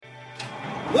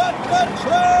Let the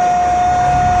truck!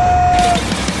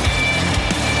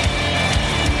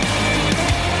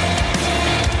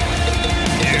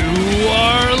 You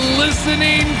are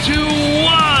listening to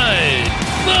What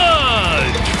the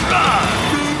Truck.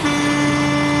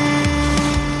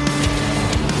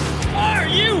 Are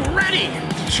you ready?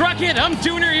 Truck it. I'm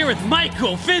Dooner here with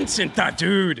Michael Vincent, the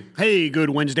dude. Hey, good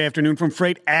Wednesday afternoon from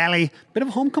Freight Alley. Bit of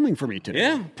homecoming for me today.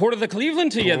 Yeah, Port of the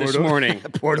Cleveland to you this morning.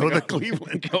 Port of the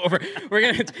Cleveland.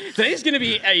 Today's going to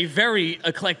be a very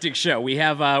eclectic show.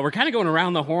 We're kind of going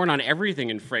around the horn on everything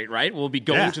in freight, right? We'll be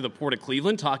going to the Port of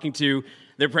Cleveland, talking to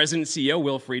their president and CEO,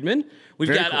 Will Friedman.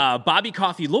 We've got Bobby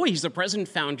Coffey Loy. He's the president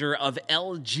and founder of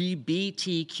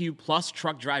LGBTQ plus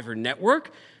Truck Driver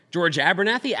Network. George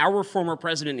Abernathy, our former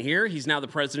president here. He's now the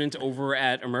president over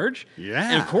at Emerge. Yeah.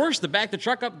 And of course, the Back the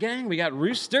Truck Up gang. We got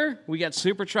Rooster. We got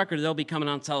Super Trucker. They'll be coming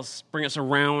on to bring us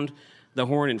around the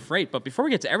horn and freight. But before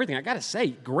we get to everything, I got to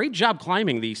say, great job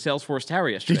climbing the Salesforce Tower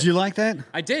yesterday. Did you like that?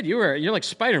 I did. You're like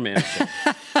Spider-Man.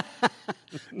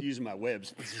 Using my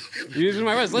webs. Using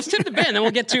my webs. Let's tip the band, then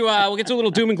we'll get to a little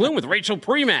doom and gloom with Rachel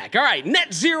Premack. All right,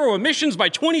 net zero emissions by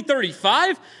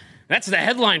 2035. That's the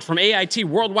headline from AIT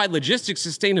Worldwide Logistics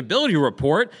Sustainability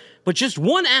Report, but just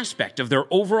one aspect of their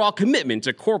overall commitment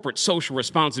to corporate social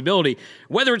responsibility,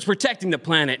 whether it's protecting the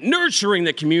planet, nurturing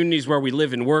the communities where we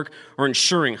live and work, or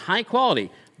ensuring high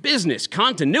quality business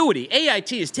continuity.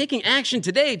 AIT is taking action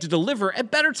today to deliver a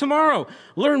better tomorrow.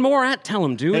 Learn more at Tell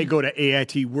 'em, dude. Hey, go to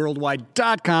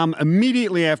AITworldwide.com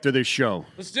immediately after this show.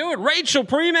 Let's do it. Rachel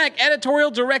Premack, editorial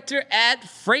director at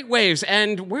FreightWaves.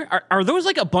 And where are those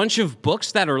like a bunch of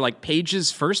books that are like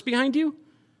pages first behind you?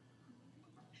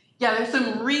 Yeah, there's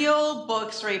some real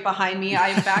books right behind me.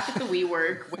 I'm back at the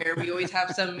WeWork where we always have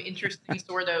some interesting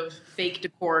sort of fake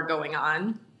decor going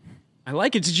on. I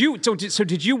like it. Did you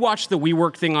watch the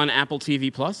WeWork thing on Apple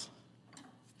TV Plus?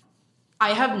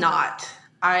 I have not.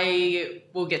 I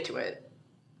will get to it.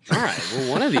 All right. Well,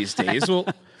 one of these days. Well,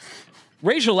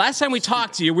 Rachel, last time we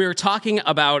talked to you, we were talking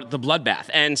about the bloodbath.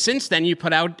 And since then, you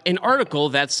put out an article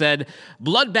that said,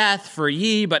 bloodbath for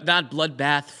ye, but not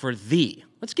bloodbath for thee.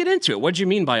 Let's get into it. What do you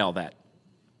mean by all that?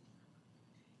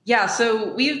 Yeah,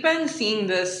 so we've been seeing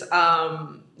this,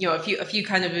 a few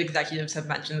kind of executives have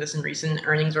mentioned this in recent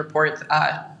earnings reports,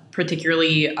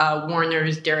 particularly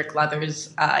Warner's Derek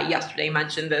Leathers yesterday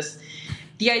mentioned this.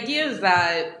 The idea is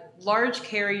that large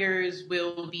carriers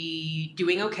will be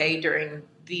doing okay during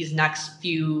this next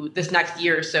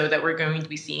year or so that we're going to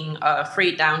be seeing a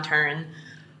freight downturn.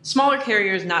 Smaller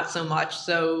carriers, not so much.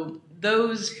 So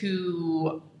those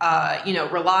who,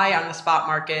 rely on the spot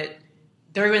market,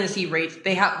 they're going to see rates.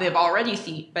 They've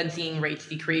already been seeing rates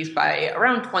decrease by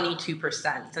around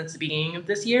 22% since the beginning of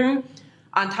this year.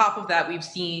 On top of that, we've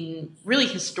seen really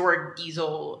historic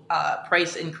diesel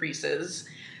price increases.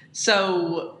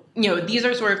 So, these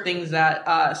are sort of things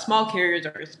that small carriers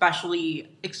are especially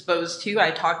exposed to.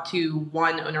 I talked to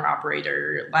one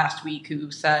owner-operator last week who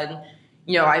said,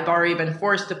 I've already been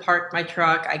forced to park my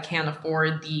truck. I can't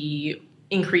afford the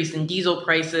increase in diesel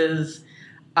prices.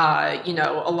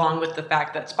 Along with the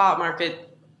fact that spot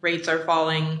market rates are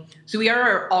falling. So we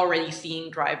are already seeing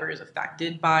drivers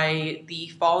affected by the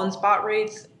fall in spot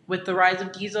rates with the rise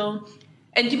of diesel.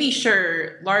 And to be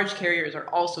sure, large carriers are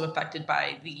also affected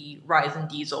by the rise in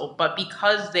diesel, but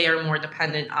because they are more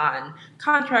dependent on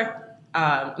contracts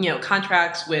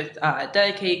with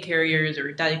dedicated carriers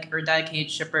or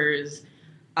dedicated shippers,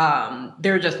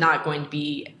 they're just not going to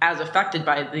be as affected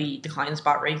by the decline in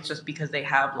spot rates just because they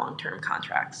have long-term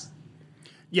contracts.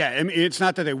 Yeah, I mean, it's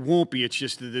not that it won't be. It's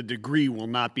just that the degree will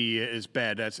not be as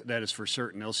bad. That is for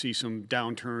certain. They'll see some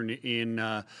downturn in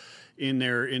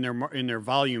their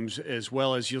volumes, as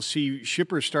well as you'll see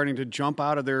shippers starting to jump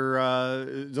out of their.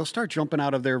 They'll start jumping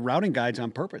out of their routing guides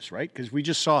on purpose, right? Because we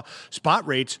just saw spot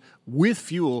rates with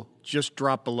fuel just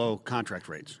drop below contract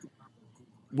rates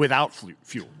without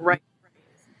fuel. Right.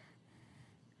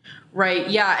 Right,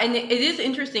 yeah, and it is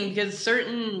interesting because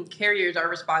certain carriers are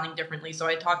responding differently. So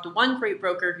I talked to one freight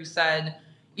broker who said,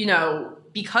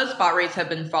 because spot rates have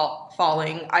been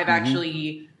falling, I've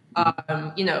actually,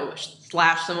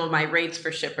 slashed some of my rates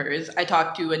for shippers. I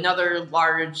talked to another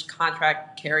large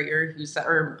contract carrier who said,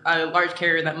 or a large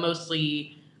carrier that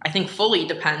mostly, I think, fully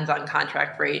depends on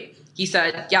contract rate. He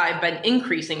said, yeah, I've been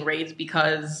increasing rates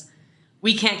because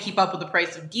we can't keep up with the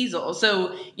price of diesel.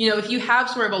 So, if you have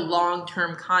sort of a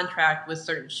long-term contract with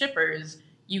certain shippers,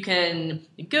 you can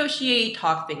negotiate,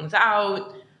 talk things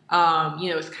out,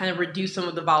 it's kind of reduce some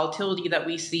of the volatility that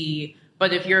we see.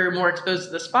 But if you're more exposed to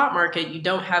the spot market, you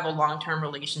don't have a long-term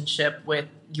relationship with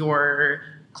your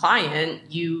client.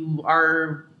 You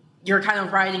are you're kind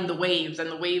of riding the waves,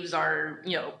 and the waves are,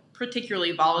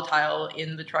 particularly volatile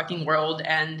in the trucking world,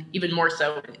 and even more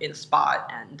so in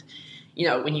spot. And,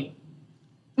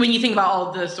 when you think about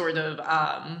all the sort of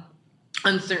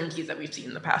uncertainties that we've seen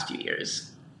in the past few years.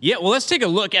 Yeah, well, let's take a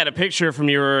look at a picture from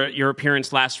your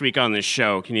appearance last week on this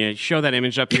show. Can you show that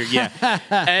image up here? Yeah.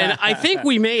 And I think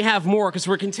we may have more because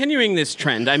we're continuing this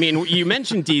trend. I mean, you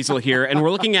mentioned diesel here, and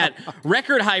we're looking at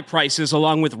record high prices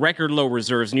along with record low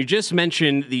reserves. And you just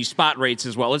mentioned the spot rates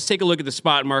as well. Let's take a look at the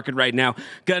spot market right now.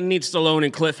 Gun needs Stallone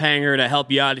and Cliffhanger to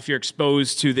help you out if you're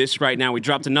exposed to this right now. We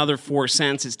dropped another 4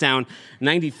 cents. It's down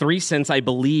 93 cents, I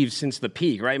believe, since the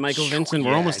peak, right, Michael Vincent?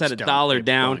 We're almost at $1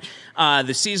 down.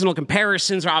 The seasonal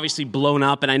comparisons are obviously blown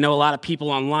up, and I know a lot of people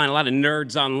online, a lot of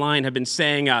nerds online have been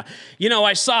saying,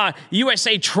 I saw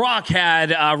USA Truck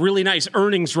had a really nice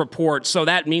earnings report, so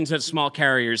that means that small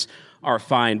carriers are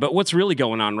fine. But what's really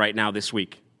going on right now this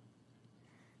week?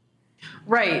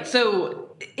 Right.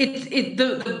 So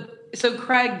so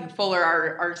Craig Fuller,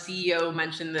 our CEO,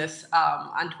 mentioned this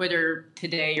on Twitter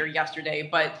today or yesterday.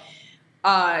 But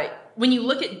when you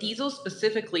look at diesel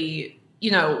specifically,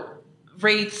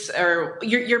 rates, or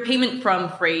your payment from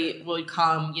freight will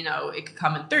come, it could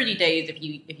come in 30 days.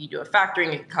 If you do a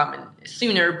factoring, it could come in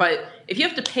sooner. But if you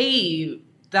have to pay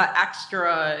that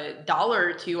extra $1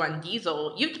 or $2 on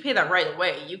diesel, you have to pay that right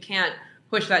away. You can't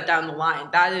push that down the line.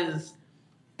 That's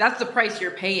the price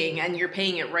you're paying, and you're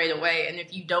paying it right away. And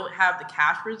if you don't have the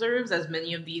cash reserves, as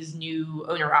many of these new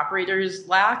owner operators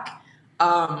lack,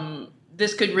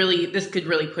 this could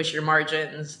really push your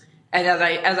margins. And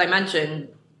as I mentioned,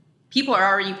 people are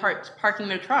already parking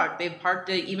their truck. They've parked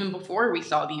it even before we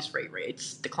saw these freight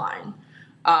rates decline.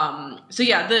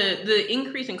 The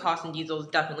increase in cost in diesel is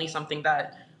definitely something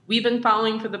that we've been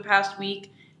following for the past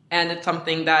week, and it's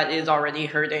something that is already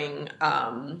hurting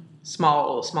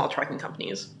small trucking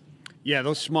companies. Yeah,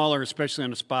 those smaller, especially on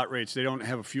the spot rates, they don't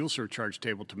have a fuel surcharge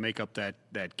table to make up that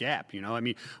gap. I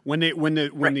mean, when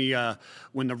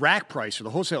the rack price or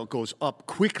the wholesale goes up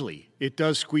quickly, it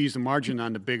does squeeze the margin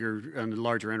on the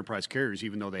larger enterprise carriers,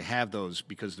 even though they have those,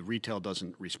 because the retail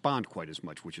doesn't respond quite as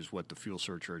much, which is what the fuel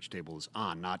surcharge table is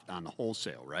on, not on the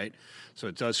wholesale, right? So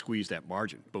it does squeeze that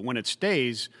margin. But when it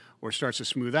stays or starts to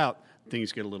smooth out,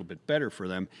 things get a little bit better for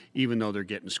them. Even though they're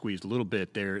getting squeezed a little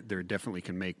bit, they definitely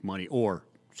can make money or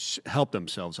help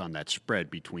themselves on that spread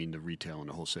between the retail and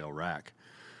the wholesale rack,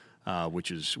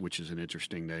 which is an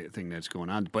interesting thing that's going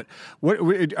on. But what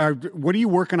are you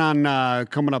working on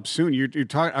coming up soon? You're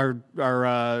talking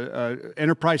are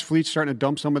enterprise fleets starting to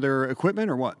dump some of their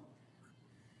equipment, or what?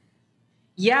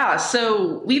 Yeah,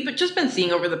 so we've just been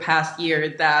seeing over the past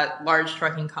year that large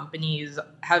trucking companies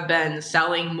have been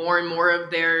selling more and more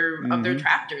of their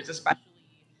tractors, especially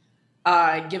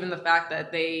given the fact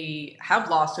that they have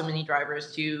lost so many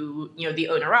drivers to, the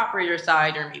owner-operator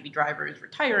side, or maybe drivers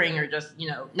retiring, or just,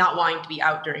 not wanting to be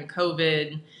out during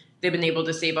COVID. They've been able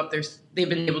to they've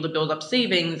been able to build up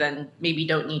savings and maybe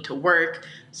don't need to work.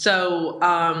 So,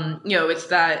 it's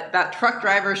that truck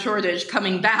driver shortage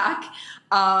coming back.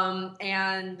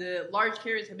 And the large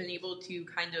carriers have been able to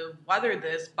kind of weather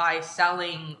this by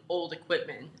selling old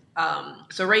equipment.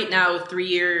 So right now,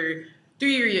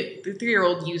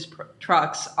 three-year-old used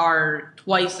trucks are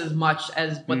twice as much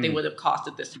as what they would have cost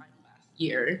at this time last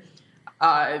year.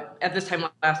 At this time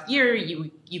last year,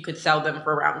 you could sell them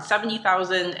for around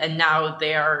 $70,000, and now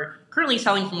they are currently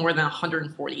selling for more than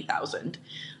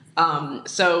 $140,000.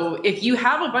 So if you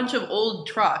have a bunch of old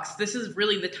trucks, this is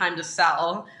really the time to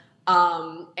sell.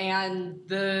 And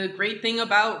the great thing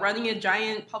about running a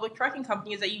giant public trucking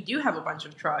company is that you do have a bunch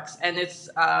of trucks, and it's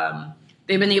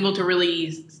they've been able to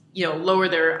really, lower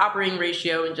their operating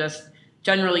ratio and just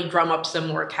generally drum up some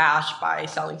more cash by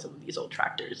selling some of these old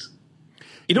tractors.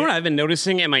 You know what I've been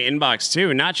noticing in my inbox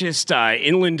too? Not just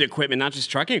inland equipment, not just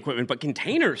trucking equipment, but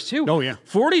containers too. Oh, yeah.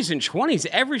 40s and 20s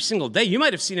every single day. You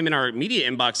might have seen them in our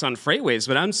media inbox on Freightways,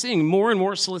 but I'm seeing more and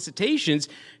more solicitations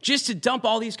just to dump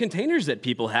all these containers that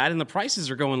people had, and the prices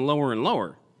are going lower and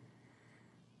lower.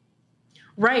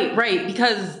 Right.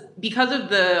 Because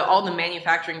of all the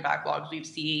manufacturing backlogs we've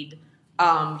seen,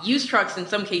 used trucks in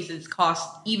some cases cost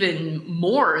even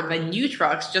more than new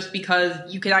trucks, just because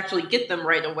you can actually get them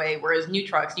right away, whereas new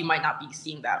trucks, you might not be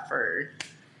seeing that for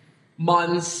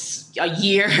months, a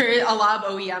year. A lot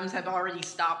of OEMs have already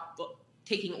stopped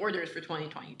taking orders for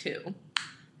 2022.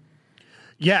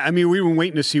 Yeah, I mean, we were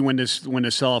waiting to see when this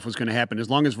sell-off was going to happen. As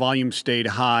long as volume stayed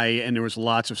high and there was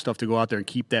lots of stuff to go out there and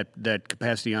keep that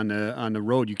capacity on the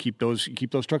road, you keep those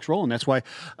trucks rolling. That's why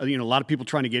a lot of people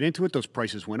trying to get into it. Those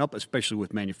prices went up, especially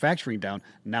with manufacturing down.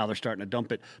 Now they're starting to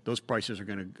dump it. Those prices are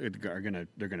going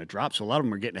to drop. So a lot of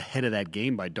them are getting ahead of that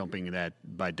game by dumping that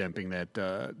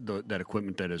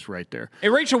equipment that is right there. Hey,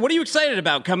 Rachel, what are you excited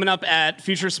about coming up at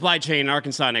Future Supply Chain in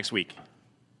Arkansas next week?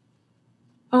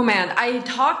 Oh man, I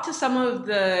talked to some of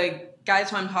the guys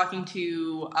who I'm talking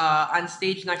to on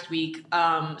stage next week.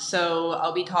 So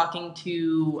I'll be talking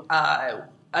to a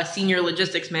senior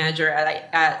logistics manager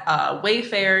at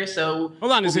Wayfair. So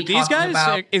hold on, is it these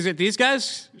guys? Is it these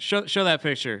guys? Show that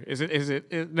picture. Is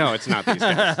it? No, it's not these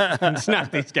guys. It's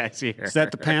not these guys here. Is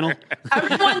that the panel?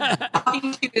 Everyone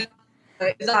talking to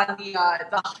is on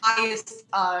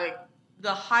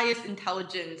the highest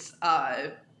intelligence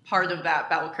part of that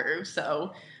bell curve.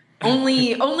 So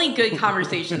only good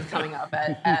conversations coming up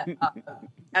at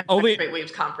Great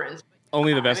Waves Conference.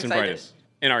 Only the best and brightest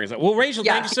in Arkansas. Well, Rachel,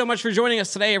 thank you so much for joining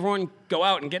us today. Everyone go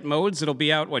out and get modes. It'll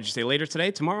be out, what'd you say, later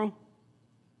today, tomorrow?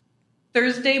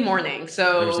 Thursday morning.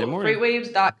 So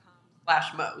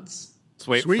greatwaves.com/modes.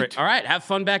 Sweet. All right, have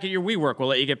fun back at your WeWork. We'll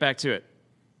let you get back to it.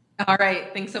 All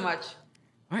right, thanks so much.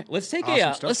 All right, let's take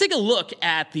a look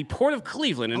at the Port of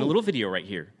Cleveland in a little video right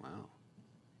here. Wow.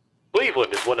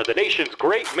 Cleveland is one of the nation's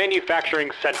great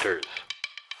manufacturing centers.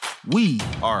 We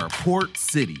are a port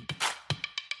city.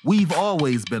 We've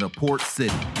always been a port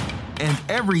city. And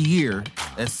every year,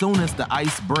 as soon as the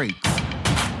ice breaks,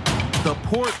 the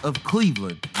Port of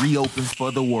Cleveland reopens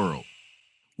for the world.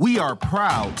 We are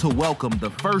proud to welcome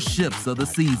the first ships of the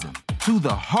season to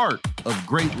the heart of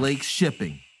Great Lakes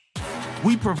shipping.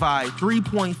 We provide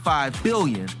 $3.5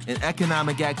 billion in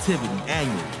economic activity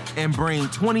annually and bring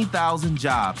 20,000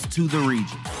 jobs to the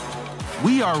region.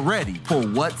 We are ready for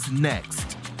what's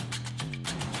next.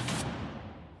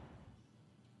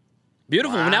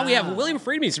 Beautiful. Wow. Well, now we have William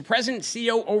Friedman. He's the president and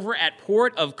CEO over at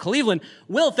Port of Cleveland.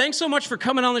 Will, thanks so much for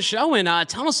coming on the show, and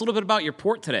tell us a little bit about your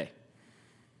port today.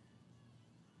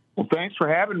 Well, thanks for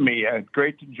having me. It's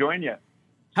great to join you.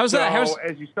 How's that?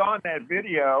 As you saw in that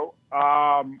video,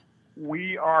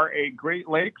 we are a Great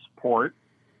Lakes port,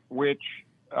 which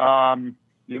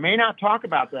you may not talk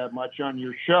about that much on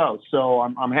your show. So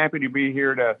I'm happy to be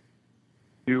here to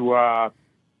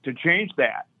change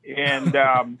that.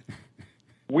 And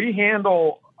we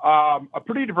handle a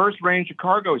pretty diverse range of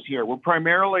cargoes here. We're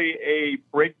primarily a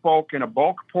break bulk and a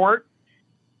bulk port,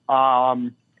 but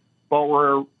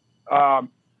we're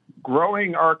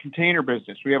growing our container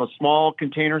business. We have a small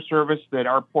container service that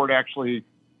our port actually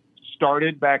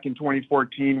started back in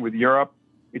 2014 with Europe.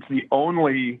 It's the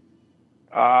only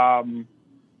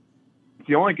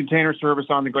container service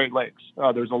on the Great Lakes.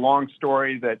 There's a long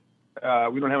story that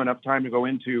we don't have enough time to go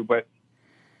into, but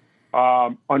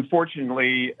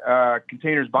unfortunately,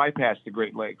 containers bypassed the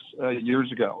Great Lakes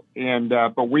years ago, and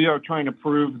but we are trying to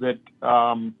prove that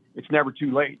it's never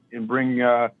too late and bring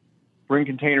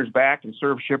containers back and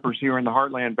serve shippers here in the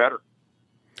heartland better.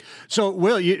 So,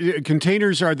 Will,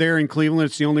 containers are there in Cleveland.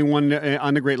 It's the only one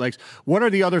on the Great Lakes. What are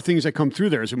the other things that come through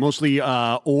there? Is it mostly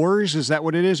ores? Is that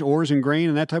what it is? Ores and grain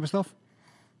and that type of stuff?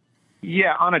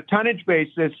 Yeah, on a tonnage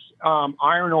basis,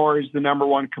 iron ore is the number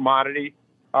one commodity.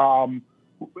 In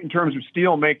terms of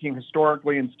steel making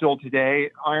historically and still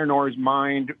today, iron ore is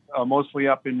mined mostly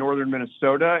up in northern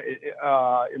Minnesota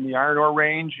in the iron ore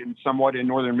range and somewhat in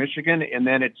northern Michigan. And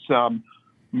then it's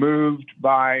moved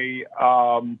by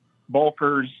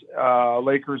bulkers,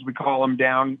 Lakers, we call them,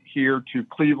 down here to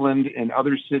Cleveland and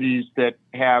other cities that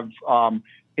have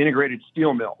integrated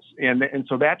steel mills. And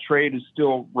so that trade is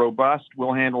still robust.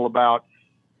 We'll handle about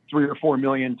 3 or 4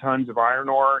 million tons of iron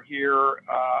ore here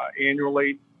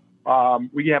annually.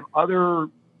 We have other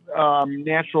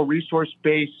natural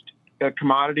resource-based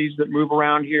commodities that move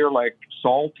around here, like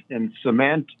salt and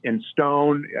cement and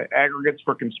stone, aggregates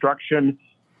for construction,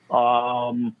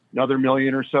 another 1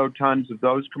 million or so tons of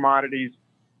those commodities.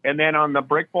 And then on the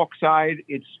break bulk side,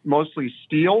 it's mostly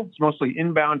steel. It's mostly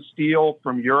inbound steel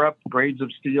from Europe, grades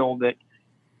of steel that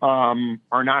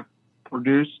are not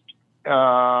produced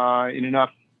in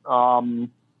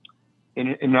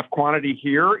enough quantity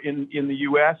here in the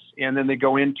U.S., and then they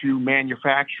go into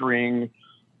manufacturing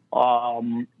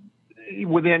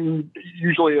within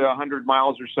usually 100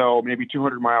 miles or so, maybe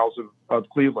 200 miles of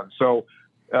Cleveland. So,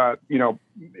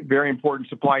 very important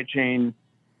supply chain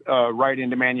right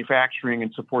into manufacturing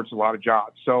and supports a lot of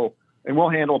jobs. So, and we'll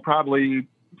handle probably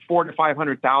 400,000 to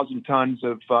 500,000 tons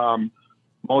of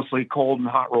mostly cold and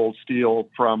hot rolled steel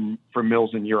from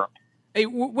mills in Europe. Hey,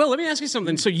 Will, let me ask you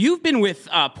something. So you've been with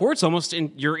ports almost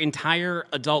in your entire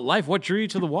adult life. What drew you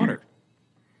to the water?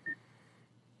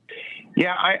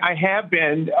 Yeah, I have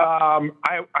been.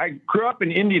 I grew up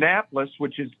in Indianapolis,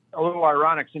 which is a little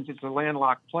ironic since it's a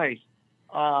landlocked place.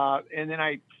 And then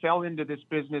I fell into this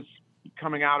business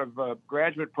coming out of a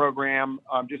graduate program.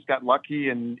 Just got lucky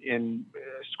and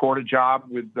scored a job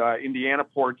with Indiana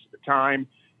Ports at the time.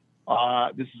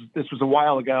 This was a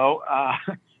while ago,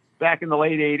 back in the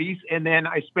late 80s. And then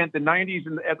I spent the 90s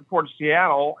at the Port of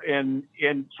Seattle and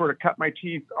sort of cut my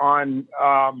teeth on,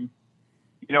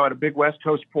 at a big West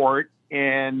Coast port.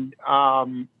 And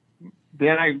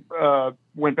then I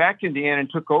went back to Indiana and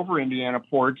took over Indiana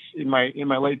Ports in my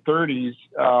late 30s.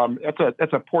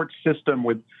 That's a port system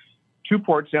with 2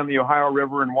 ports down the Ohio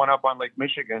River and 1 up on Lake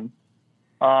Michigan.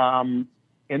 And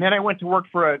then I went to work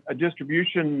for a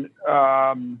distribution,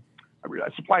 a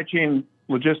supply chain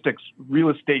logistics real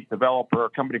estate developer, a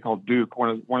company called Duke,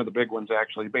 one of the big ones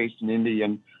actually, based in Indy,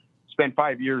 and spent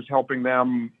 5 years helping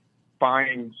them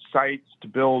buying sites to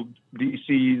build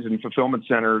DCs and fulfillment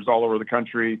centers all over the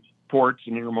country, ports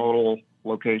and intermodal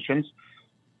locations,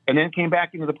 and then came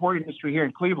back into the port industry here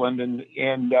in Cleveland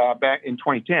and back in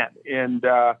 2010. And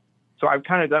so I've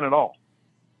kind of done it all.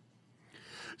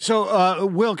 So,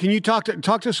 Will, can you talk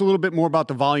to us a little bit more about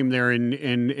the volume there and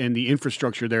the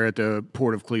infrastructure there at the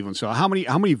Port of Cleveland? So, how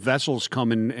many vessels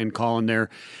come in and call in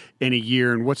there in a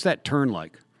year, and what's that turn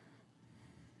like?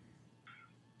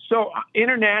 So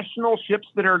international ships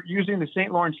that are using the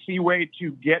St. Lawrence Seaway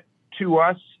to get to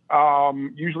us,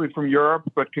 usually from Europe,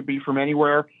 but could be from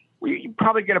anywhere, we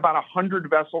probably get about 100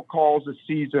 vessel calls a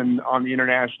season on the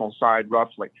international side,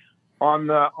 roughly. On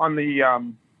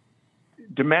the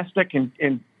domestic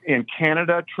and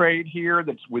Canada trade here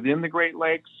that's within the Great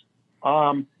Lakes,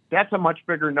 that's a much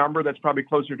bigger number. That's probably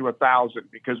closer to 1,000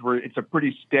 because it's a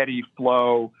pretty steady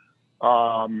flow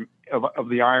of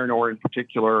the iron ore in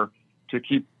particular to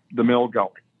keep the mill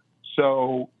going.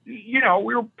 So, we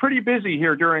were pretty busy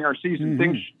here during our season. Mm-hmm.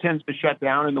 Things tends to shut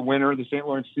down in the winter. The St.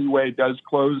 Lawrence Seaway does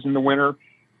close in the winter.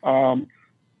 And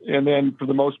then for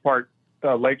the most part,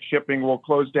 lake shipping will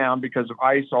close down because of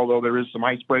ice, although there is some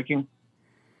ice breaking.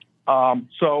 But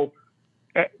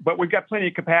we've got plenty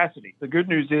of capacity. The good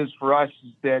news is for us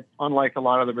is that unlike a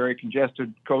lot of the very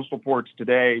congested coastal ports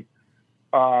today,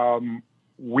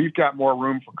 we've got more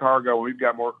room for cargo. We've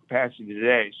got more capacity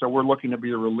today. So we're looking to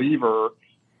be a reliever.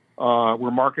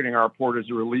 We're marketing our port as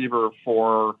a reliever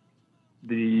for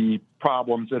the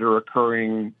problems that are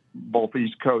occurring both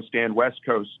East Coast and West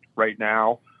Coast right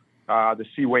now. The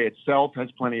Seaway itself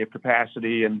has plenty of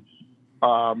capacity, and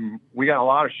we got a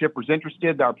lot of shippers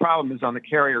interested. Our problem is on the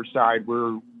carrier side.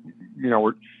 We're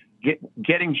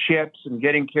getting ships and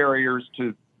getting carriers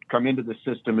to come into the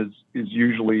system is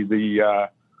usually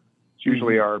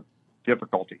our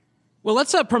difficulty. Well,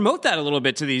 let's promote that a little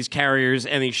bit to these carriers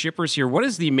and these shippers here. What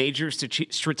is the major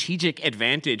strategic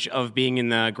advantage of being in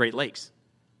the Great Lakes?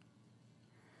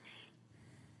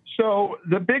 So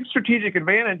the big strategic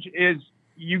advantage is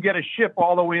you get a ship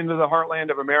all the way into the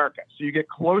heartland of America. So you get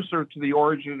closer to the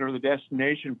origin or the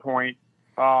destination point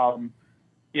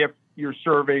if you're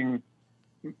serving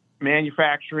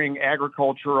manufacturing,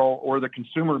 agricultural, or the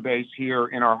consumer base here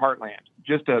in our heartland.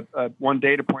 Just one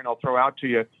data point I'll throw out to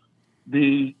you.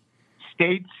 The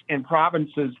states and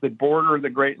provinces that border the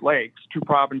Great Lakes, 2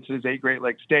 provinces, 8 Great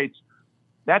Lakes states,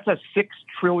 that's a $6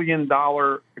 trillion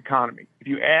economy. If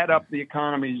you add up the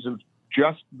economies of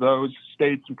just those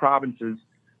states and provinces,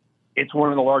 it's one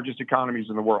of the largest economies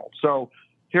in the world. So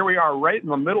here we are right in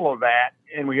the middle of that,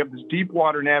 and we have this deep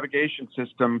water navigation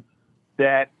system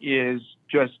that is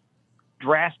just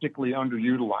drastically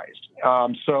underutilized.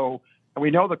 And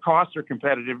we know the costs are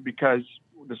competitive because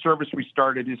the service we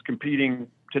started is competing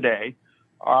today.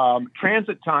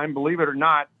 Transit time, believe it or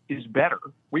not, is better.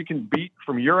 We can beat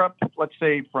from Europe, let's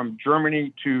say from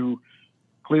Germany to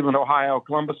Cleveland, Ohio,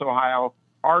 Columbus, Ohio.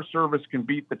 Our service can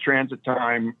beat the transit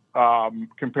time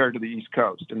compared to the East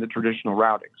Coast and the traditional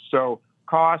routing. So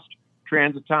cost,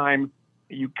 transit time,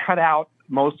 you cut out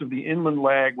most of the inland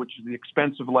leg, which is the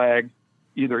expensive leg,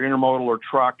 either intermodal or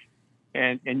truck,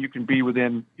 and you can be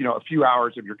within a few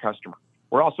hours of your customer.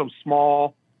 We're also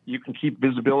small. You can keep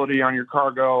visibility on your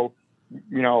cargo.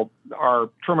 Our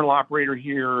terminal operator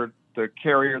here, the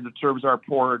carrier that serves our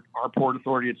port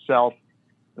authority itself,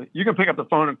 you can pick up the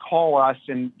phone and call us,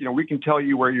 and we can tell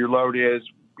you where your load is.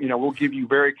 We'll give you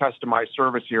very customized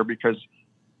service here because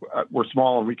we're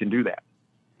small and we can do that.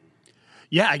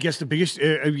 Yeah, I guess the biggest,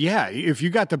 if you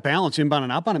got the balance inbound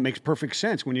and outbound, it makes perfect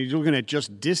sense. When you're looking at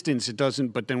just distance, it doesn't.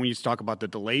 But then when you talk about the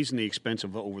delays and the expense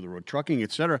of over-the-road trucking,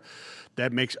 et cetera,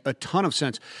 that makes a ton of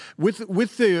sense. With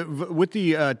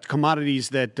the commodities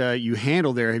that you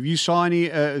handle there, have you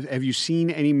seen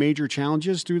any major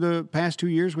challenges through the past 2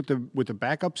 years with the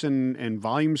backups and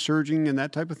volume surging and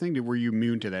that type of thing? Were you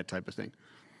immune to that type of thing?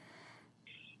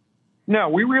 No,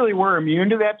 we really were immune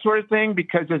to that sort of thing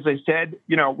because, as I said,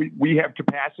 we have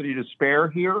capacity to spare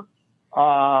here.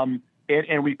 And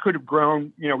we could have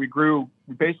grown, we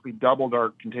basically doubled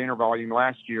our container volume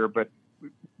last year, but,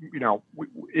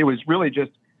 it was really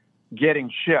just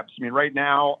getting ships. I mean, right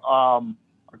now,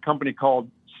 a company called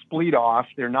Spleet Off,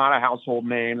 they're not a household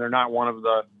name. They're not one of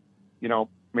the,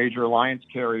 major alliance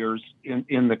carriers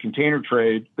in the container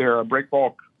trade. They're a break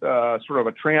bulk, sort of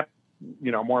a tramp,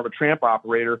 more of a tramp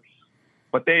operator.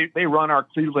 But they run our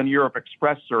Cleveland Europe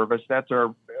Express service. That's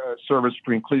our service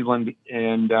between Cleveland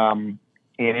and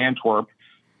Antwerp.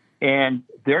 And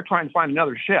they're trying to find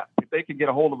another ship. If they could get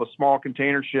a hold of a small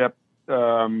container ship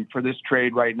for this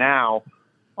trade right now,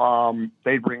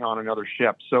 they'd bring on another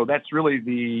ship. So that's really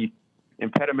the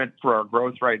impediment for our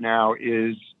growth right now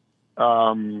is,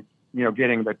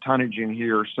 getting the tonnage in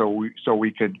here so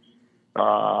we could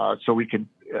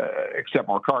accept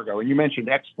more cargo. And you mentioned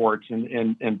exports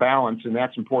and balance, and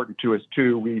that's important to us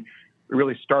too. We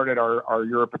really started our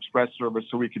Europe Express service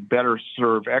so we could better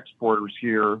serve exporters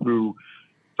here who,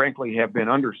 frankly, have been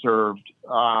underserved.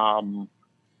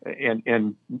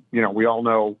 And we all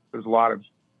know there's a lot of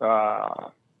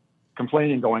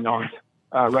complaining going on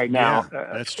right now. Yeah,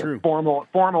 that's true.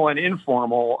 Formal and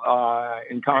informal.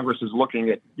 And Congress is looking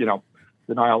at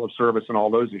denial of service and all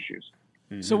those issues.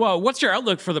 Mm-hmm. So what's your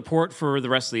outlook for the port for the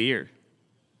rest of the year?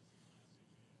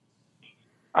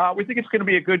 We think it's going to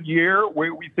be a good year.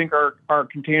 We think our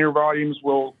container volumes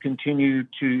will continue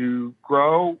to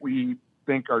grow. We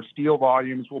think our steel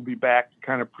volumes will be back to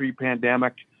kind of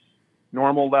pre-pandemic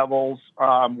normal levels.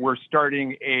 We're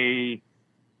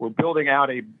building out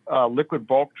a liquid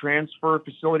bulk transfer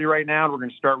facility right now. And we're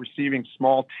going to start receiving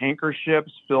small tanker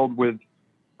ships filled with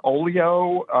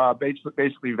oleo,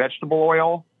 basically vegetable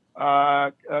oil.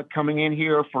 Coming in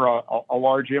here for a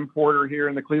large importer here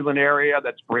in the Cleveland area.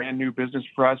 That's brand new business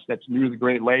for us. That's new to the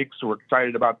Great Lakes, so we're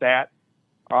excited about that.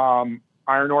 Iron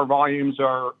ore volumes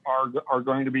are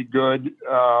going to be good.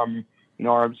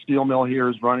 Our steel mill here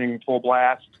is running full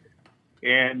blast,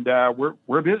 and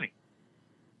we're busy.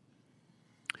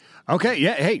 Okay,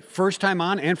 yeah. Hey, first time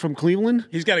on and from Cleveland.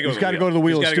 He's got to go. He's got to go to the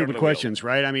wheel of stupid questions,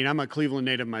 right? I mean, I'm a Cleveland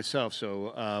native myself,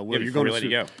 so you're going to let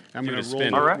you go. I'm going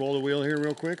to roll the wheel here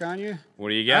real quick on you. What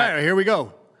do you got? All right, here we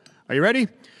go. Are you ready?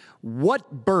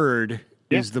 What bird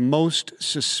is the most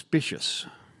suspicious?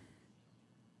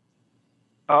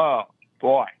 Oh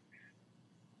boy,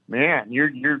 man,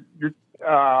 you're.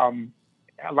 A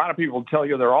lot of people tell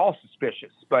you they're all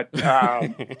suspicious, but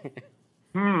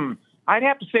I'd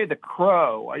have to say the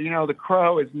crow. The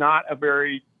crow is not a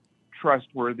very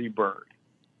trustworthy bird.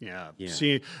 Yeah.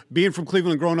 See, being from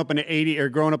Cleveland, growing up in the '80s or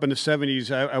growing up in the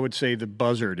 '70s, I would say the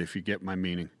buzzard, if you get my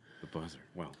meaning. The buzzard.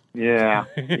 Well. Yeah.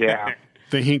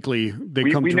 The Hinckley.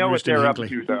 We know what they're up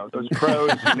to, though. Those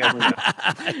crows. You never know.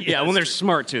 Yeah, when they're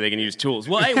smart too, they can use tools.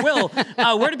 Well, hey, Will,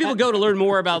 where do people go to learn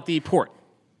more about the port?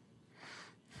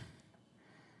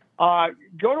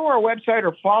 Go to our website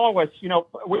or follow us.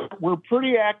 We're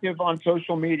pretty active on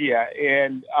social media,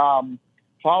 and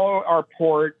follow our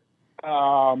port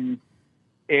and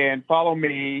follow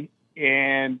me.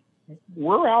 And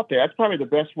we're out there. That's probably the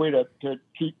best way to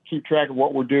keep track of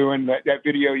what we're doing. That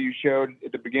video you showed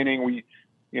at the beginning, we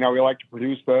like to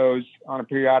produce those on a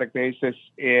periodic basis,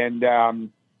 and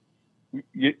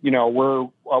we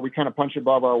kind of punch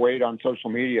above our weight on social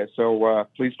media. So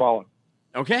please follow.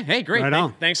 Okay. Hey, great. Right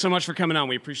on. Thanks so much for coming on.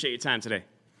 We appreciate your time today.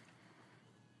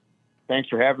 Thanks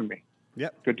for having me.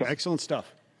 Yep. Good time. Excellent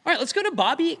stuff. All right, let's go to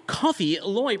Bobby Coffey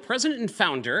Loy, president and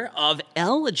founder of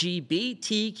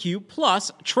LGBTQ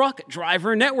Plus Truck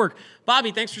Driver Network.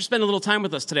 Bobby, thanks for spending a little time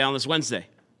with us today on this Wednesday.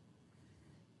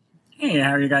 Hey,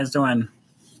 how are you guys doing?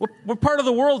 What part of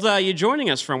the world are you joining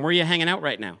us from? Where are you hanging out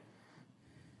right now?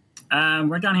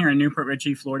 We're down here in Newport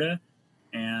Richey, Florida,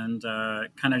 and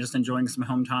kind of just enjoying some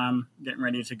home time, getting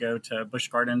ready to go to Busch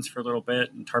Gardens for a little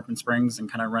bit and Tarpon Springs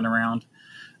and kind of run around.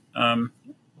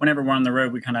 Whenever we're on the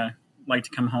road, we kind of like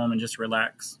to come home and just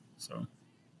relax. So,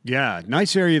 yeah,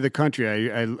 nice area of the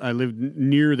country. I lived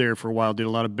near there for a while. Did a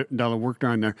lot of work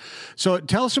down there. So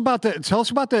tell us about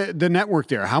the network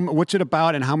there. What's it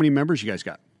about, and how many members you guys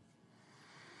got?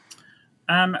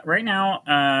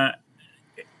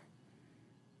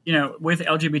 with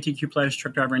LGBTQ plus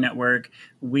Truck Driver Network,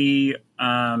 we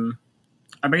are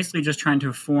basically just trying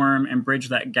to form and bridge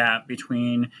that gap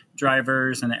between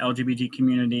drivers and the LGBT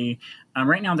community.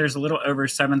 Right now, there's a little over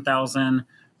 7,000.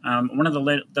 One of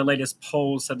the latest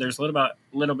polls said there's a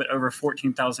little bit over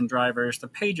 14,000 drivers. The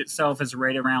page itself is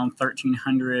right around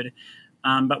 1,300.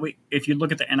 But if you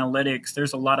look at the analytics,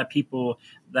 there's a lot of people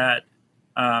that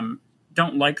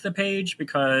don't like the page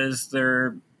because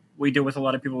we deal with a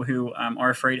lot of people who are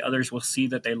afraid others will see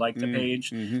that they like the page.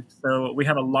 Mm-hmm. So we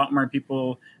have a lot more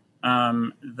people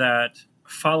that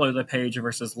follow the page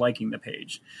versus liking the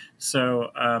page. So,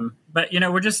 but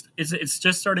it's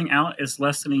just starting out. It's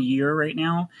less than a year right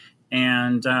now.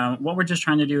 And what we're just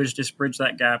trying to do is just bridge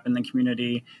that gap in the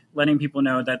community, letting people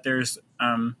know that there's,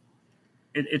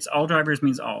 it's all drivers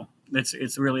means all.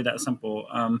 It's really that simple.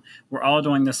 We're all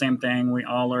doing the same thing. We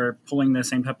all are pulling the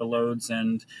same type of loads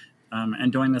and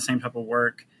doing the same type of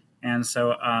work. And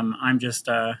so I'm just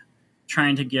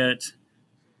trying to get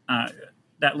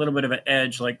that little bit of an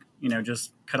edge,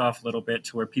 just cut off a little bit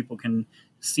to where people can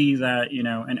see that,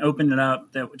 and open it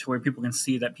up to where people can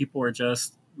see that people are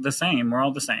just the same. We're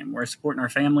all the same. We're supporting our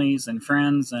families and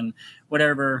friends and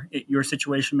whatever your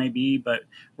situation may be, but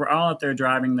we're all out there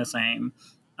driving the same.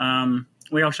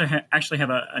 We also actually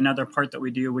have another part that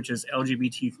we do, which is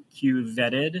LGBTQ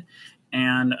vetted.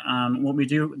 And what we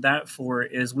do that for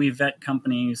is we vet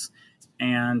companies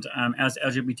and as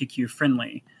LGBTQ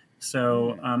friendly.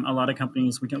 So a lot of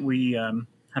companies, we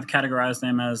have categorized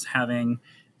them as having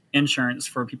insurance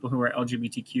for people who are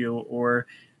LGBTQ or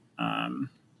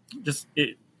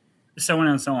so on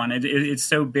and so on. It's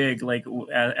so big,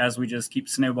 as we just keep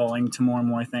snowballing to more and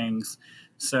more things.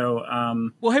 So,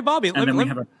 well, hey, Bobby, let me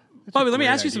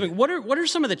ask you idea. something. What are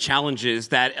some of the challenges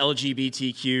that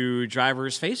LGBTQ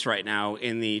drivers face right now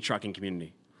in the trucking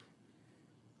community?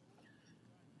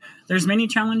 There's many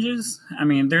challenges. I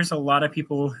mean, there's a lot of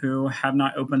people who have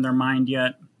not opened their mind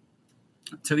yet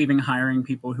to even hiring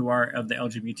people who are of the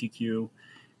LGBTQ.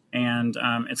 And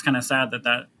it's kind of sad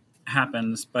that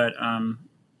happens. But,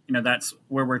 that's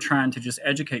where we're trying to just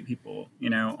educate people,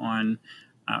 on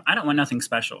I don't want nothing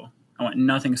special. I want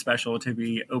nothing special to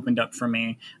be opened up for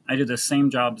me. I do the same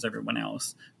job as everyone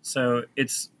else. So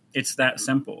it's that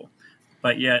simple.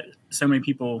 But yet so many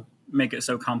people make it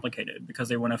so complicated because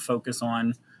they want to focus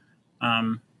on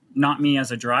not me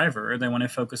as a driver. They want to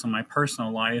focus on my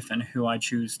personal life and who I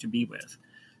choose to be with.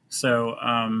 So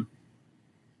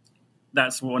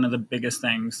that's one of the biggest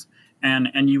things.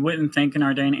 And you wouldn't think in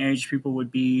our day and age people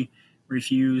would be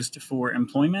refused for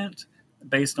employment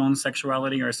based on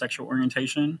sexuality or sexual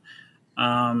orientation,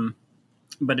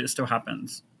 but it still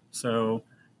happens. So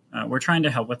we're trying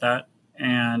to help with that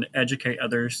and educate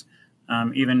others,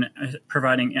 even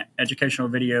providing educational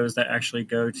videos that actually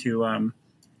go to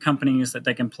companies that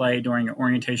they can play during an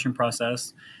orientation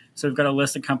process. So we've got a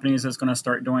list of companies that's going to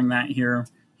start doing that here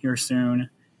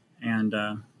soon, and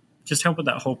just help with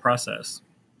that whole process.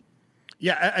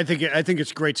 Yeah, I think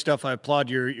it's great stuff. I applaud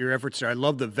your efforts there. I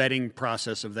love the vetting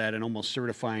process of that and almost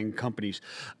certifying companies.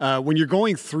 When you're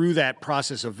going through that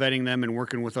process of vetting them and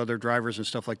working with other drivers and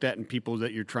stuff like that and people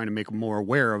that you're trying to make more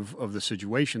aware of the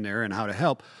situation there and how to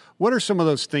help, what are some of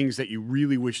those things that you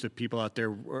really wish that people out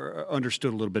there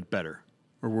understood a little bit better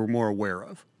or were more aware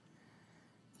of?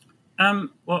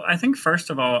 Well, I think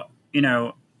first of all,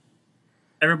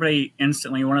 everybody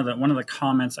instantly, one of the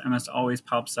comments that almost always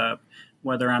pops up,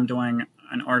 whether I'm doing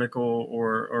an article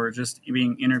or just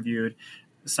being interviewed,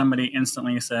 somebody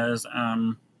instantly says,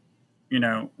 we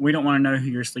don't want to know who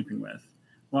you're sleeping with.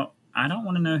 Well, I don't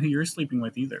want to know who you're sleeping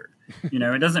with either.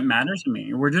 It doesn't matter to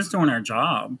me. We're just doing our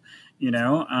job,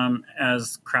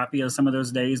 as crappy as some of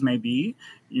those days may be,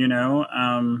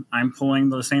 I'm pulling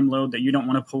the same load that you don't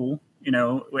want to pull.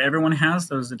 Everyone has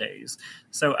those days.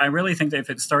 So I really think that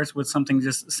if it starts with something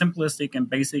just simplistic and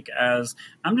basic as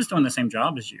I'm just doing the same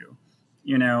job as you,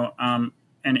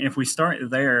 and if we start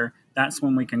there, that's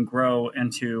when we can grow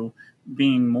into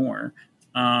being more.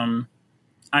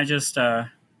 It's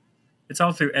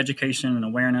all through education and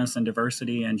awareness and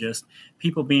diversity and just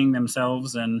people being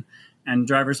themselves. And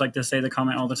drivers like to say the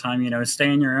comment all the time,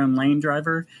 stay in your own lane,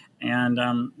 driver. And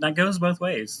that goes both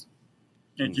ways.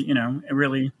 It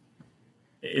really...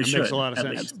 It makes a lot of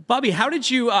sense. Least. Bobby, how did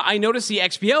you, I noticed the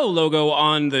XPO logo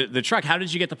on the truck. How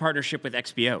did you get the partnership with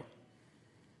XPO?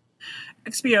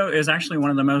 XPO is actually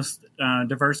one of the most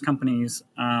diverse companies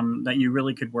that you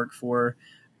really could work for.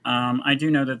 I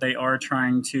do know that they are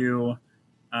trying to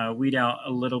weed out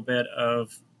a little bit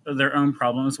of their own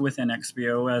problems within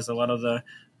XPO, as a lot of the,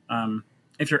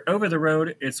 if you're over the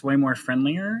road, it's way more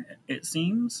friendlier, it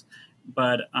seems.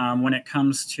 But when it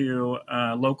comes to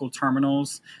local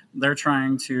terminals, they're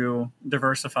trying to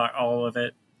diversify all of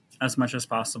it as much as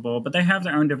possible. But they have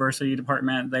their own diversity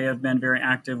department. They have been very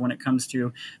active when it comes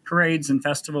to parades and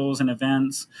festivals and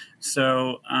events.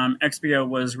 So XPO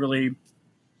was really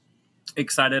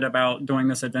excited about doing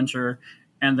this adventure.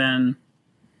 And then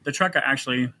the truck I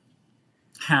actually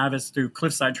have is through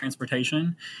Cliffside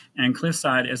Transportation, and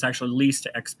Cliffside is actually leased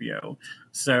to XPO.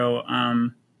 So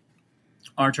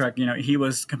our truck, he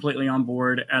was completely on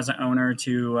board as an owner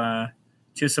to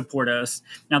support us.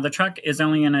 Now the truck is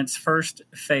only in its first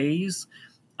phase.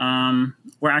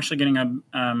 We're actually getting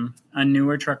a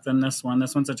newer truck than this one.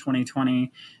 This one's a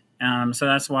 2020. So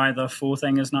that's why the full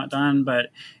thing is not done,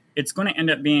 but it's going to end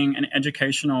up being an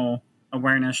educational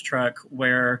awareness truck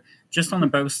where just on the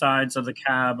both sides of the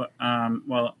cab,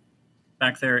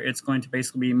 back there, it's going to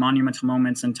basically be monumental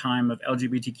moments in time of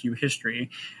LGBTQ history,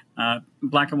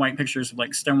 black and white pictures of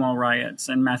like Stonewall riots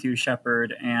and Matthew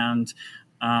Shepard, and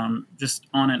just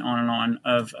on and on and on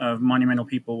of monumental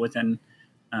people within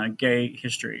gay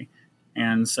history.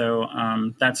 And so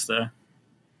that's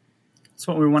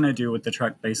what we want to do with the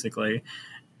truck, basically.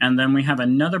 And then we have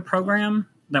another program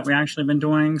that we actually been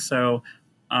doing. So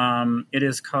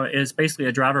it's basically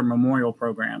a driver memorial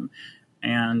program.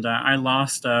 And I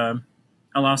lost a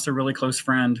really close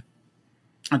friend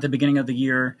at the beginning of the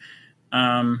year,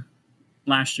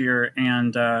 last year.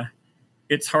 And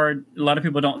it's hard. A lot of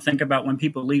people don't think about when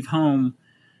people leave home.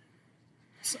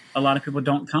 A lot of people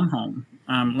don't come home.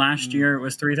 Last year, it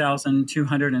was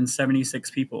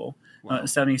 3,276 people,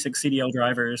 76 CDL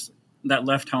drivers that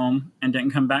left home and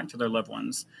didn't come back to their loved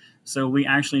ones. So we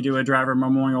actually do a driver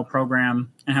memorial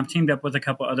program and have teamed up with a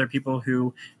couple other people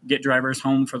who get drivers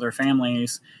home for their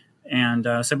families. And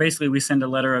so basically we send a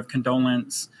letter of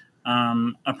condolence,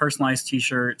 a personalized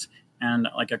T-shirt, and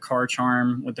like a car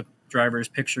charm with the driver's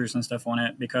pictures and stuff on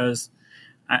it, because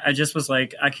I just was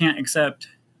like, I can't accept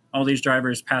all these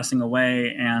drivers passing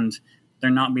away and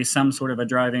there not be some sort of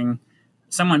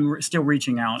someone still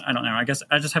reaching out. I don't know. I guess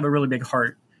I just have a really big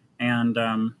heart. And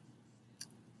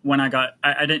when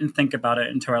I didn't think about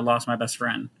it until I lost my best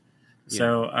friend.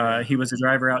 So he was a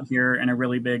driver out here and a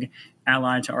really big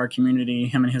ally to our community,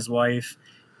 him and his wife.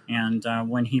 And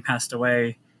when he passed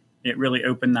away, it really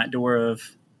opened that door of,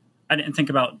 I didn't think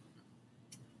about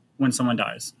when someone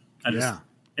dies.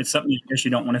 It's something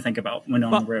you don't want to think about when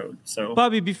on the road. So,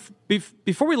 Bobby,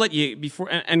 before we let you,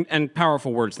 and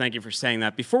powerful words, thank you for saying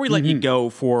that. Before we let you go,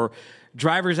 for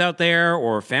drivers out there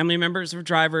or family members of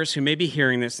drivers who may be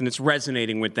hearing this and it's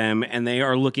resonating with them and they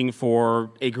are looking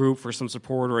for a group, for some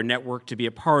support or a network to be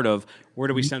a part of, where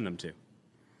do we send them to?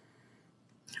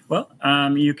 Well,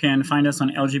 you can find us on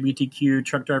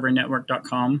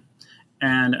LGBTQtruckdrivernetwork.com.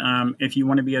 And if you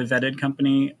want to be a vetted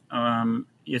company,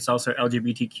 it's also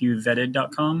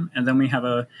LGBTQvetted.com. And then we have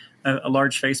a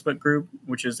large Facebook group,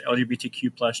 which is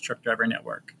LGBTQ plus Truck Driver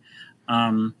Network.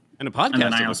 And a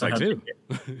podcast, it looks like, too.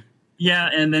 Yeah,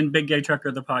 and then Big Gay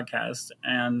Trucker, the podcast.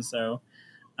 And so,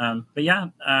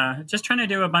 just trying to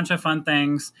do a bunch of fun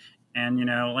things. And,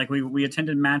 like we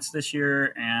attended MATS this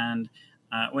year, and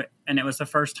it was the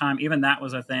first time, even that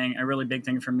was a really big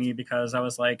thing for me, because I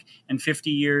was like, in 50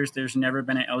 years, there's never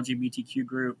been an LGBTQ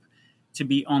group to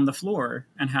be on the floor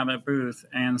and have a booth.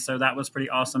 And so that was pretty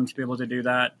awesome to be able to do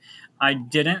that. I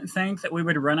didn't think that we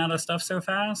would run out of stuff so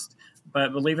fast,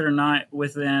 but believe it or not,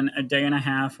 within a day and a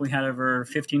half, we had over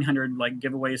 1,500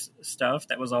 giveaways stuff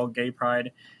that was all gay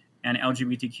pride and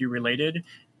LGBTQ related.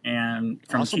 And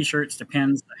from awesome. T-shirts to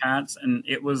pins to hats, and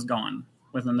it was gone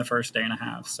within the first day and a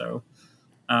half. So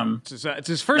it's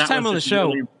his first time on the show.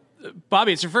 Really,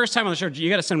 Bobby, it's your first time on the show. You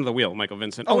got to send him the wheel, Michael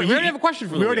Vincent. We already have a question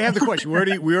for you. We already have the question.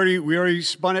 We already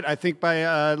spun it. I think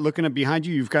by looking at behind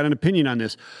you, you've got an opinion on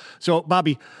this. So,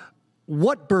 Bobby,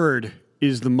 what bird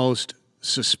is the most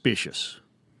suspicious?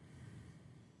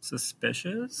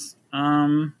 Suspicious?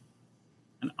 An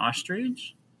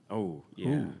ostrich? Oh, yeah.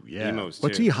 Ooh, yeah. Emos,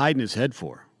 what's too. he hiding his head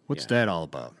for? What's that all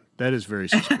about? That is very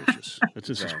suspicious. That's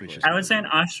a suspicious. I would say an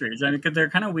ostrich. Because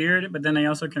they're kind of weird, but then they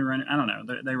also can run. I don't know.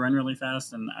 They run really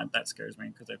fast, and that scares me,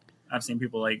 because I've seen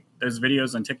people there's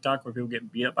videos on TikTok where people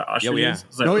get beat up by ostriches.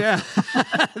 Oh yeah.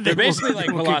 They're basically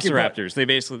like velociraptors. They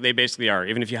basically are.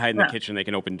 Even if you hide in the kitchen, they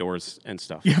can open doors and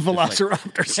stuff. Yeah,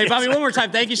 velociraptors. Hey, Bobby, one more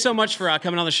time. Thank you so much for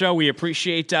coming on the show. We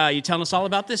appreciate you telling us all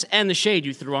about this and the shade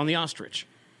you threw on the ostrich.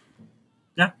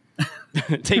 Yeah.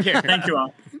 Take care. Thank you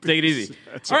all. Take it easy.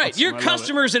 That's All right, awesome. your I love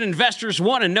customers and investors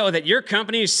want to know that your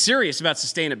company is serious about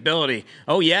sustainability.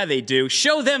 Oh, yeah, they do.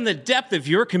 Show them the depth of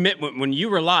your commitment when you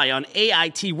rely on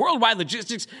AIT Worldwide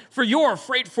Logistics for your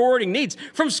freight forwarding needs.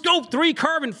 From Scope 3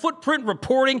 carbon footprint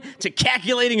reporting to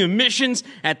calculating emissions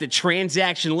at the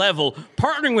transaction level,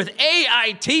 partnering with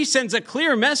AIT sends a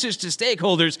clear message to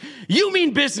stakeholders. You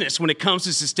mean business when it comes to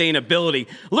sustainability.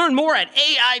 Learn more at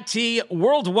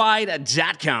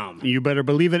AITworldwide.com. You better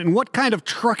believe it. And what kind of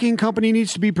trucking company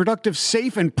needs to be productive,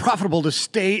 safe, and profitable to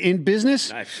stay in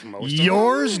business?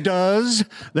 Yours does.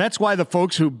 That's why the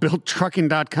folks who built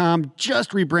trucking.com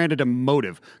just rebranded to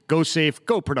Motive. Go safe,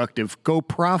 go productive, go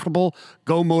profitable,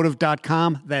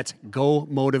 gomotive.com. That's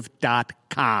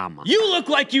gomotive.com. You look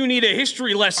like you need a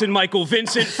history lesson, Michael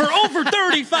Vincent. For over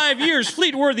 35 years,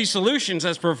 Fleetworthy Solutions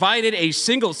has provided a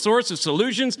single source of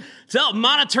solutions to help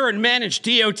monitor and manage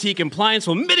DOT compliance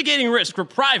while mitigating risk for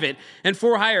private and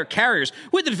for-hire carriers.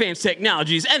 With advanced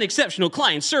technologies and exceptional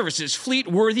client services,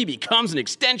 Fleetworthy becomes an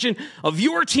extension of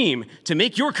your team to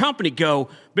make your company go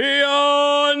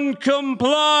beyond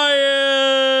compliant.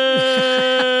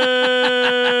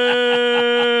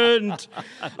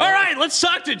 All right, let's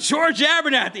talk to George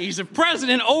Abernathy. He's the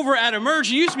president over at Emerge.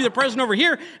 He used to be the president over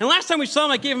here, and last time we saw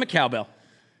him, I gave him a cowbell.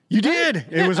 You did.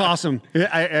 It was awesome.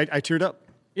 I teared up.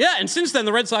 Yeah, and since then,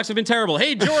 the Red Sox have been terrible.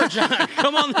 Hey, George,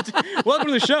 come on. Welcome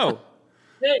to the show.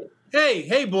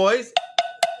 Hey, boys.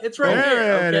 It's right There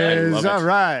here. it Okay. is. All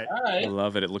right. All I right.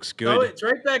 love it. It looks good. Oh, it's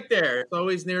right back there. It's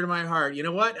always near to my heart. You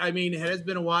know what? I mean, it has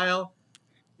been a while.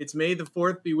 It's May the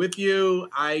 4th be with you.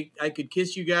 I could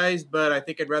kiss you guys, but I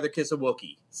think I'd rather kiss a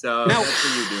Wookiee. So Now- that's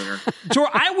for you, Dooner.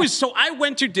 George, I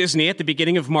went to Disney at the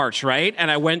beginning of March, right? And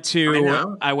I went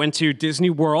to Disney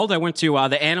World. I went to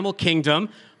the Animal Kingdom,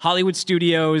 Hollywood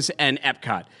Studios, and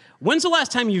Epcot. When's the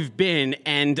last time you've been?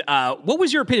 And what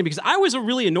was your opinion? Because I was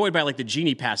really annoyed by like the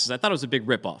Genie passes. I thought it was a big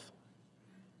ripoff.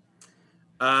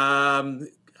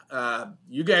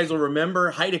 You guys will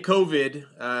remember height of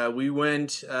COVID. We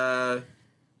went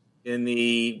in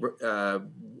the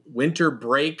winter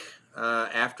break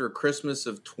after Christmas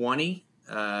of 20.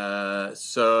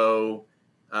 So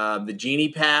the Genie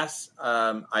Pass,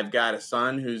 I've got a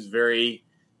son who's very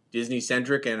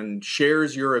Disney-centric and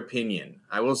shares your opinion.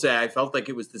 I will say I felt like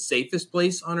it was the safest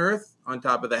place on Earth, on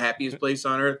top of the happiest place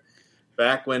on Earth,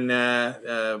 back when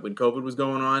COVID was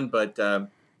going on. But I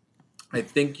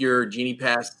think your Genie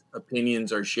Pass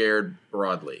opinions are shared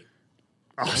broadly.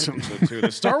 Awesome. So too.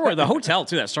 The Star Wars, the hotel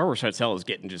too. That Star Wars hotel is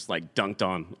getting just like dunked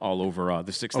on all over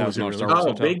the $6,000 Star Wars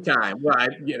hotel. Big time. Well,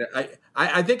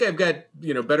 I think I've got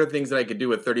better things that I could do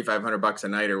with $3,500 a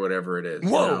night or whatever it is.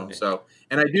 Whoa. So,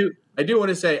 and I do want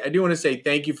to say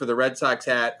thank you for the Red Sox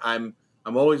hat. I'm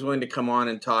always willing to come on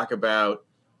and talk about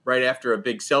right after a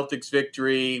big Celtics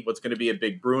victory, what's going to be a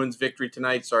big Bruins victory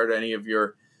tonight. Sorry to any of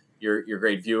your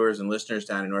great viewers and listeners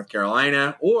down in North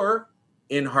Carolina or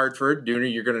in Hartford.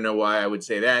 Dooner, you're going to know why I would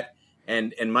say that.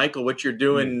 And Michael, what you're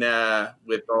doing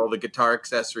with all the guitar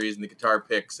accessories and the guitar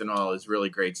picks and all is really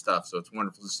great stuff. So it's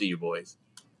wonderful to see you boys.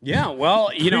 Yeah,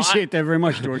 well, Appreciate that very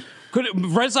much, George.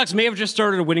 Red Sox may have just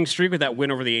started a winning streak with that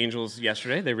win over the Angels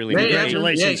yesterday. They really did.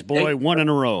 Congratulations, boy. One in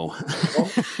a row.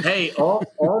 Hey, all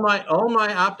my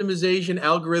optimization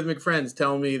algorithmic friends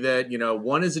tell me that,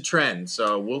 one is a trend.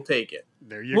 So we'll take it.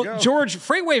 There you Well, go. George,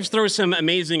 FreightWaves throws some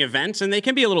amazing events, and they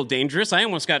can be a little dangerous. I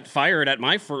almost got fired at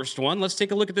my first one. Let's take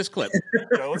a look at this clip.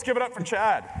 So let's give it up for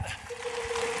Chad.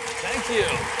 Thank you.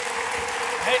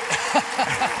 Hey,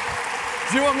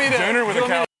 do you want me to? Dooner with a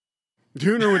cow.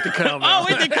 Dooner with the cowbell. Oh,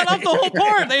 wait, they cut off the whole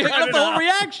part. They cut off the whole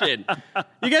reaction.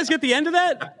 You guys get the end of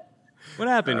that? What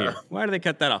happened here? Why do they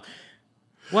cut that off?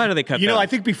 Why do they cut that off? I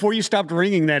think before you stopped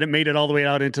ringing that, it made it all the way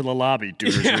out into the lobby.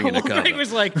 Dooner's ringing the cowbell. Greg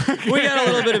was like, we got a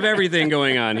little bit of everything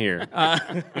going on here.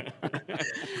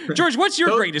 George, what's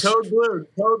your greatest... Code blue.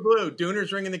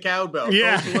 Dooner's ringing the cowbell.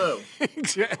 Yeah. Code blue.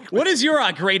 Exactly. What is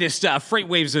your greatest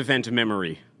FreightWaves event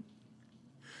memory?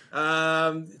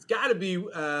 It's got to be,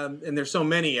 and there's so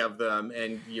many of them,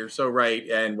 and you're so right,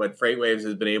 and what FreightWaves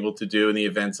has been able to do in the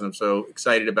events, and I'm so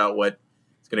excited about what's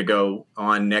going to go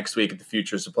on next week at the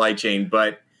Future Supply Chain.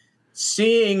 But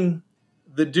seeing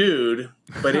the dude,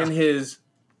 but in his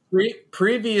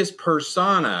previous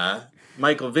persona,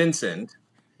 Michael Vincent,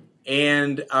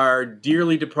 and our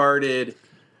dearly departed,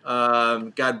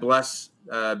 God bless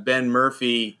Ben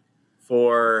Murphy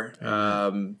for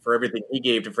everything he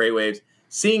gave to FreightWaves.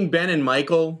 Seeing Ben and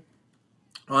Michael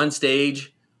on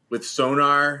stage with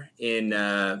Sonar in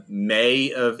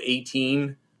May of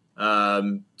 18,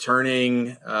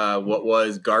 turning what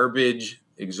was garbage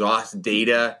exhaust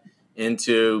data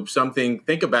into something,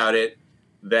 think about it,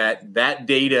 that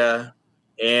data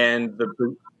and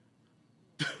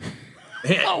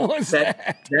What was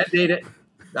that data,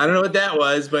 I don't know what that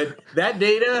was, but that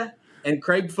data and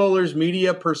Craig Fuller's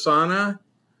media persona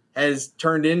has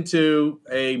turned into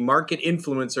a market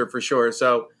influencer for sure.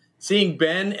 So seeing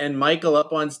Ben and Michael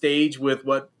up on stage with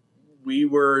what we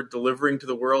were delivering to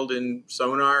the world in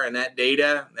Sonar and that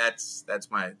data, that's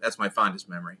my fondest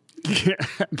memory. Yeah,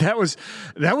 that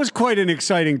was quite an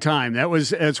exciting time.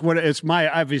 It's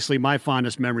obviously my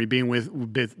fondest memory being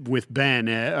with Ben,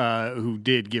 who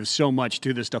did give so much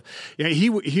to this stuff. Yeah,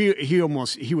 he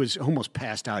was almost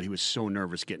passed out. He was so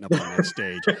nervous getting up on that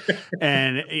stage,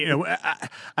 and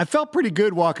I felt pretty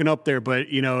good walking up there. But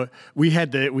we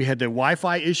had the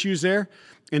Wi-Fi issues there.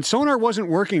 And Sonar wasn't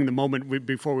working the moment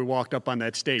before we walked up on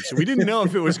that stage. So we didn't know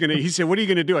if it was going to – he said, what are you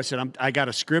going to do? I said, I got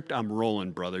a script. I'm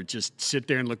rolling, brother. Just sit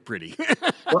there and look pretty.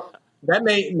 Well, that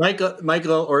may –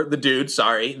 Michael or the dude,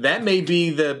 sorry. That may be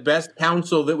the best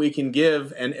counsel that we can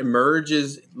give. And Emerge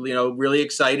is, really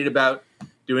excited about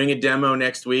doing a demo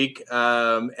next week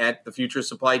at the Future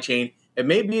Supply Chain. It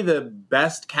may be the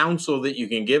best counsel that you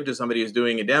can give to somebody who's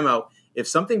doing a demo. If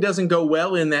something doesn't go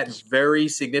well in that very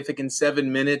significant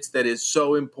 7 minutes that is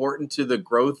so important to the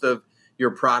growth of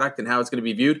your product and how it's going to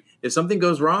be viewed, if something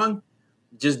goes wrong,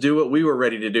 just do what we were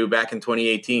ready to do back in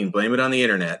 2018. Blame it on the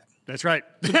internet. That's right.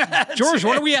 George,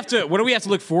 what do we have to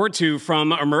look forward to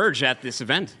from Emerge at this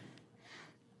event?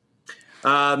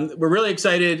 We're really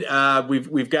excited.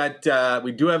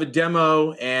 We do have a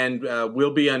demo, and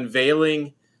we'll be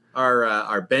unveiling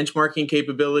our benchmarking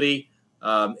capability.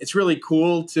 It's really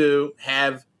cool to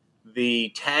have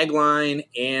the tagline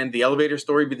and the elevator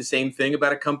story be the same thing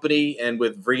about a company. And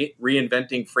with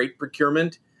reinventing freight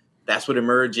procurement, that's what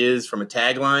Emerge is from a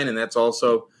tagline. And that's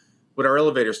also what our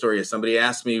elevator story is. Somebody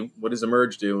asked me, what does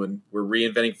Emerge do? And we're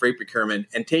reinventing freight procurement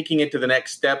and taking it to the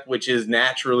next step, which is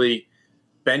naturally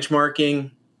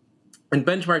benchmarking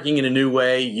in a new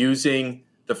way, using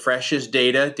the freshest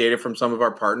data from some of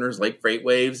our partners like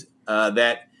FreightWaves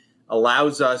that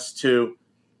allows us to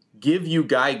give you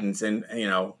guidance. And,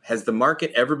 has the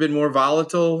market ever been more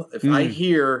volatile? If I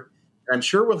hear, I'm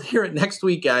sure we'll hear it next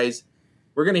week, guys,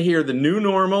 we're going to hear the new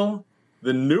normal,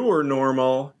 the newer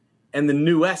normal, and the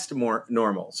newest more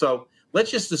normal. So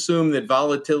let's just assume that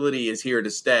volatility is here to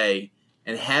stay,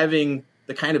 and having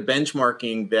the kind of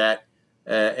benchmarking that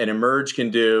an Emerge can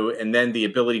do, and then the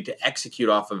ability to execute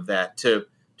off of that to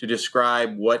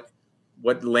describe what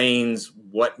lanes,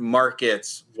 what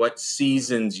markets, what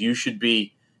seasons you should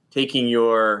be taking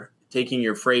your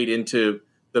freight into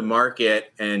the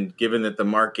market. And given that the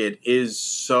market is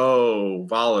so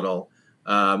volatile,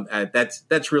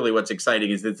 that's really what's exciting,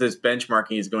 is that this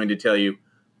benchmarking is going to tell you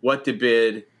what to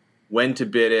bid, when to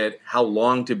bid it, how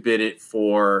long to bid it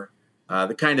for,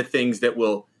 the kind of things that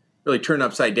will really turn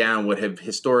upside down what have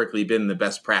historically been the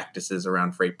best practices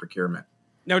around freight procurement.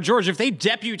 Now, George, if they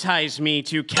deputize me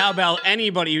to cowbell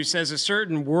anybody who says a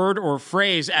certain word or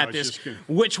phrase at this,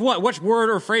 which word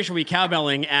or phrase should we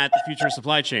cowbelling at the Future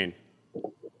Supply Chain?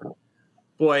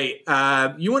 Boy,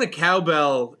 you want to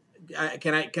cowbell?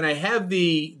 Can I have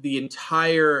the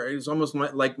entire? It was almost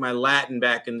like my Latin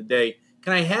back in the day.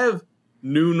 Can I have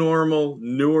new normal,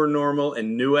 newer normal,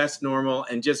 and newest normal,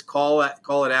 and just call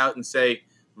it out and say,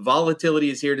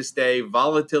 volatility is here to stay.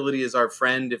 Volatility is our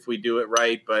friend if we do it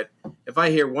right. But if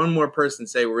I hear one more person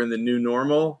say we're in the new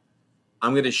normal,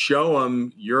 I'm going to show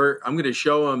them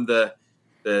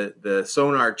the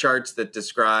Sonar charts that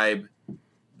describe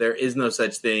there is no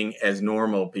such thing as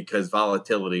normal, because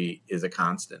volatility is a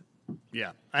constant.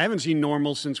 Yeah. I haven't seen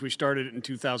normal since we started it in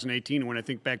 2018. When I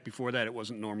think back before that, it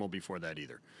wasn't normal before that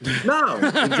either. No,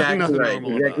 exactly right.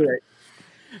 Exactly right.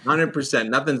 100%.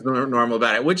 Nothing's normal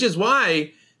about it, which is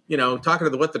why, talking to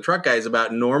the What the Truck guys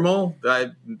about normal,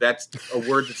 that's a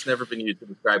word that's never been used to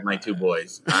describe my two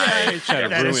boys. I try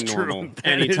to ruin normal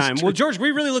anytime. Well, George,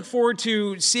 we really look forward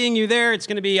to seeing you there. It's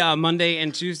going to be Monday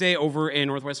and Tuesday over in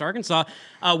Northwest Arkansas.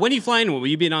 When are you flying? Will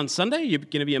you be in on Sunday? You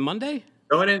going to be on Monday?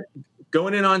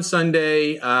 Going in on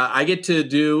Sunday. I get to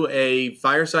do a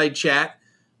fireside chat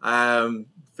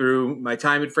through my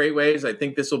time at FreightWaves. I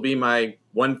think this will be my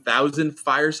 1,000th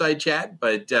fireside chat,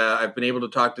 but I've been able to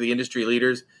talk to the industry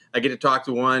leaders. I get to talk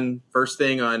to one first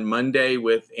thing on Monday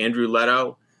with Andrew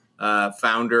Leto,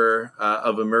 founder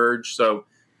of Emerge. So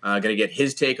going to get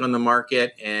his take on the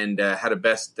market and how to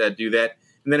best do that.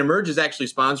 And then Emerge is actually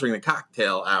sponsoring the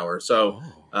cocktail hour. So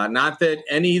not that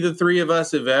any of the three of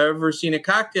us have ever seen a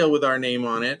cocktail with our name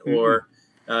on it or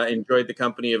enjoyed the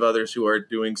company of others who are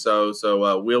doing so.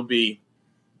 So we'll be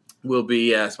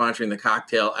sponsoring the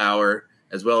cocktail hour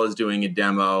as well as doing a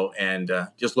demo, and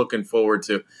just looking forward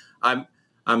to.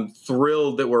 I'm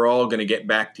thrilled that we're all going to get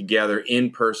back together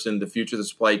in person. The future of the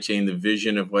supply chain, the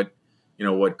vision of what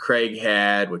Craig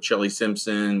had, what Shelley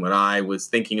Simpson, what I was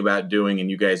thinking about doing,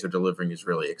 and you guys are delivering is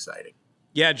really exciting.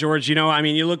 Yeah, George,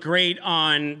 you look great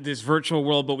on this virtual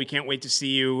world, but we can't wait to see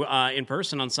you in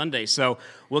person on Sunday. So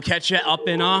we'll catch you up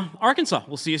in Arkansas.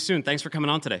 We'll see you soon. Thanks for coming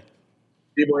on today.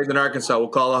 See you boys in Arkansas. We'll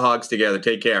call the Hogs together.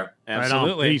 Take care.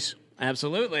 Absolutely. Right, peace.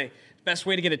 Absolutely. Best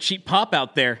way to get a cheap pop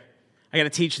out there. I got to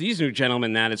teach these new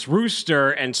gentlemen that. It's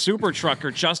Rooster and Super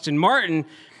Trucker Justin Martin.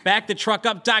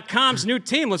 BackTheTruckUp.com's new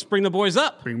team. Let's bring the boys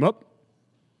up. Bring them up.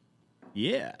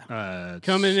 Yeah.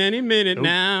 Coming any minute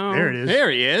now. There it is. There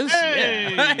he is.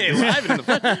 Hey. Yeah. Hey, live in the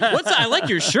flesh. I like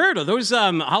your shirt. Are those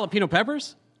jalapeno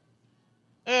peppers?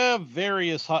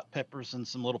 Various hot peppers and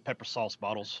some little pepper sauce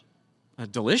bottles.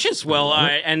 Delicious. Well,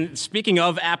 and speaking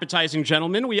of appetizing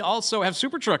gentlemen, we also have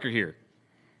Super Trucker here.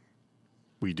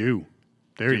 We do.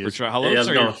 There he is. Hello, hey,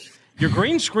 sir. Your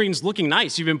green screen's looking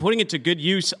nice. You've been putting it to good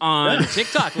use on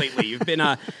TikTok lately. You've been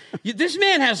this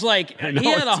man has he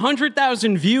had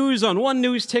 100,000 views on one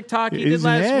news TikTok he did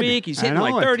last week. He's hitting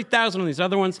 30,000 on these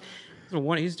other ones.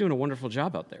 He's doing a wonderful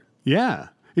job out there. Yeah.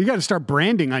 You got to start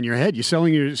branding on your head. You're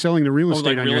selling the real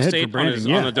estate on your head for branding.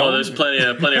 There's plenty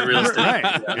of real estate.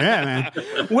 Right. Yeah, man.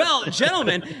 Well,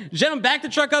 gentlemen,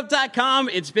 BackTheTruckUp.com.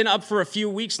 It's been up for a few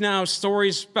weeks now.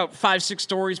 Stories, about 5-6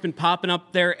 stories, been popping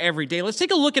up there every day. Let's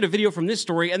take a look at a video from this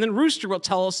story, and then Rooster will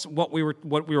tell us what we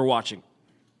were watching.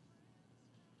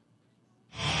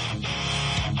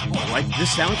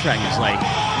 This soundtrack is like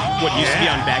what used to be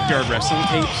on backyard wrestling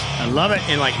tapes. I love it.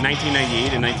 In like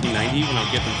 1998 and 1990 when I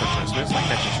would get them for Christmas, like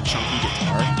that just chunky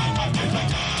guitar.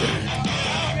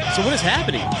 So what is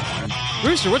happening?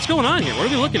 Rooster, what's going on here? What are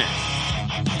we looking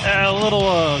at? A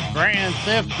little grand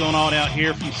theft going on out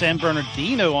here from San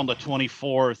Bernardino on the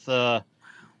 24th.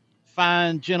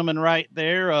 Fine gentleman right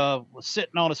there was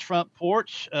sitting on his front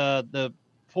porch. The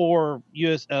poor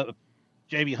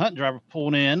JB Hunt driver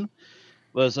pulled in,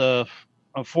 was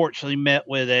unfortunately met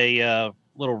with a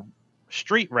little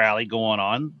street rally going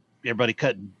on. Everybody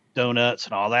cutting donuts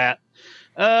and all that.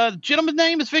 The gentleman's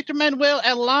name is Victor Manuel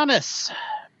Alanis.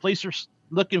 Police are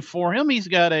looking for him. He's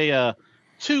got a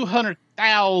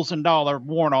 $200,000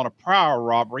 warrant on a prior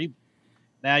robbery.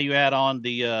 Now you add on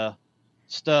the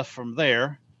stuff from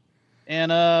there.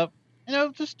 And,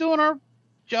 just doing our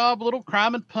job, a little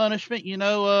crime and punishment,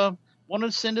 wanted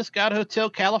to send this guy to Hotel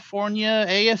California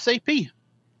ASAP.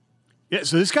 Yeah,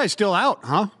 so this guy's still out,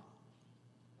 huh?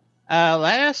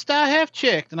 Last I have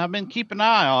checked, and I've been keeping an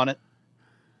eye on it.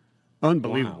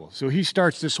 Unbelievable. Wow. So he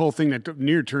starts this whole thing that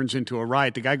near turns into a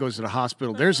riot. The guy goes to the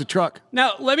hospital. There's the truck.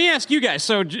 Now, let me ask you guys.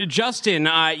 So, Justin,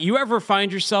 you ever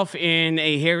find yourself in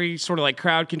a hairy sort of like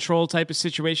crowd control type of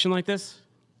situation like this?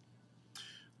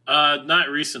 Not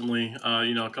recently.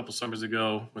 A couple summers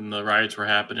ago when the riots were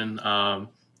happening, I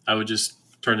would just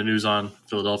turn the news on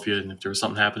Philadelphia, and if there was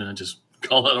something happening, I'd just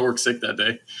call out of work sick that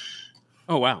day.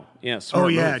 Oh, wow. Yes.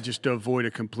 Yeah, just to avoid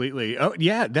it completely. Oh,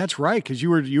 yeah, that's right, because you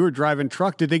were driving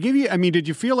truck. Did they give you, did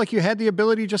you feel like you had the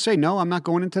ability to just say, no, I'm not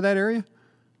going into that area?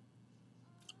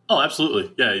 Oh,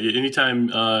 absolutely. Yeah, anytime,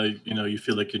 you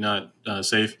feel like you're not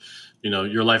safe,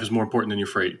 your life is more important than your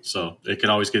freight, so it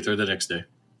can always get there the next day.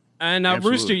 And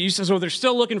Rooster, you said, so they're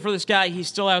still looking for this guy. He's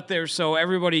still out there. So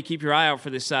everybody keep your eye out for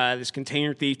this this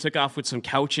container thief. Took off with some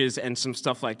couches and some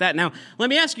stuff like that. Now, let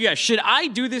me ask you guys, should I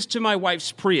do this to my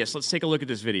wife's Prius? Let's take a look at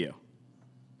this video.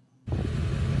 I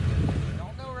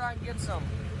don't know where I can get some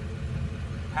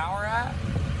power at.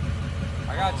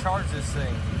 I got to charge this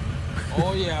thing.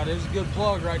 Oh, yeah, there's a good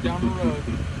plug right down the road.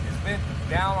 It's been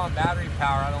down on battery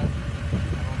power. I don't know.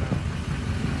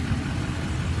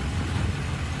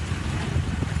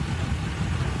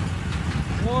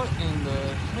 What in the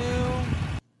hell?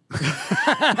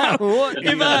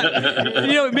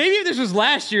 Maybe if this was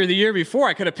last year or the year before,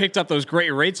 I could have picked up those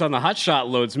great rates on the hotshot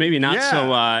loads. Maybe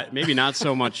not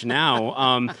so much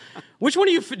now. Which one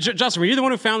of you, Justin, were you the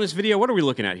one who found this video? What are we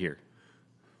looking at here?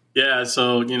 Yeah,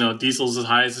 so, diesel's as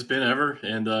high as it's been ever,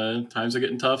 and times are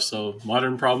getting tough, so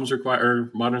modern problems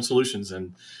require modern solutions,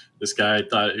 and this guy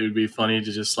thought it would be funny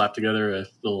to just slap together a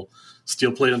little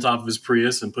steel plate on top of his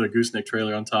Prius and put a gooseneck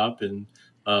trailer on top, and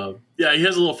he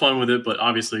has a little fun with it, but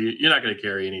obviously you're not going to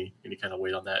carry any kind of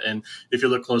weight on that. And if you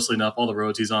look closely enough, all the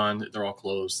roads he's on, they're all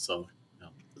closed. So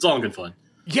it's all in good fun.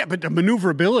 Yeah, but the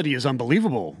maneuverability is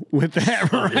unbelievable with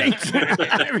that, right?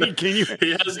 Can you?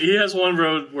 He has one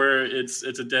road where it's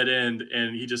a dead end,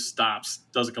 and he just stops,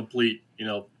 does a complete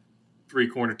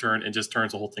 3-corner turn, and just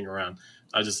turns the whole thing around.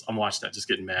 I'm watching that, just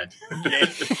getting mad.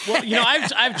 Well,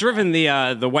 I've driven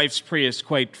the wife's Prius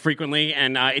quite frequently,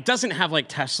 and it doesn't have like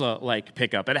Tesla like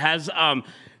pickup. It has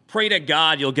Pray to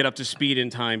God you'll get up to speed in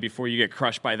time before you get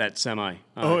crushed by that semi. Is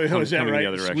that coming right? the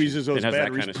other direction. Squeezes those It has that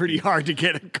batteries kind of pretty speed. hard to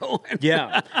get it going.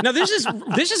 Yeah. Now this is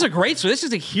a great story. This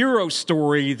is a hero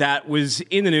story that was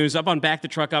in the news up on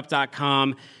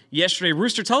backthetruckup.com yesterday.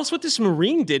 Rooster, tell us what this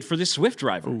Marine did for this Swift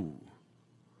driver. Ooh.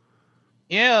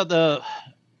 Yeah, the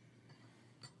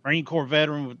Marine Corps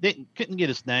veteran couldn't get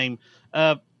his name.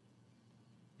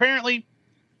 Apparently,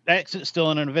 the accident's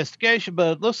still in an investigation,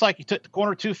 but it looks like he took the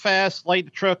corner too fast, laid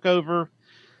the truck over.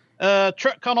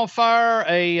 Truck caught on fire.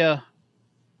 A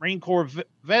Marine Corps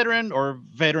veteran or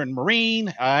veteran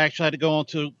Marine. I actually had to go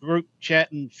onto a group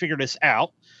chat and figure this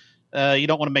out. You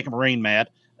don't want to make a Marine mad.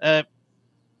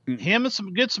 Him and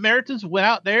some good Samaritans went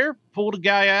out there, pulled a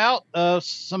guy out.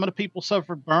 Some of the people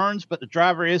suffered burns, but the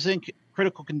driver is in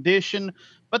critical condition,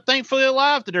 but thankfully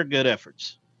alive to their good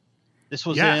efforts. This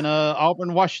was in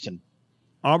Auburn, Washington.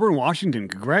 Auburn, Washington.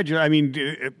 Congratulations. I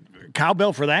mean,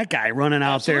 cowbell for that guy running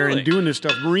out there and doing this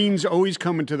stuff. Marines always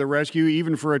coming to the rescue,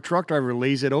 even for a truck driver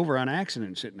lays it over on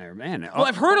accident sitting there. Man. Well,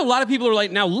 I've heard a lot of people are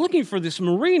like now looking for this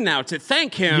Marine now to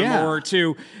thank him or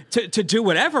to do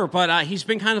whatever, but he's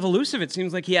been kind of elusive. It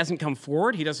seems like he hasn't come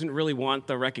forward. He doesn't really want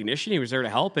the recognition. He was there to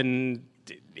help, and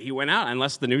he went out,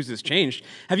 unless the news has changed.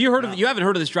 Have you heard of? You haven't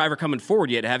heard of this driver coming forward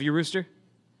yet, have you, Rooster?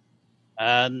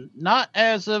 Not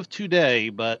as of today,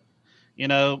 but, you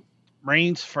know,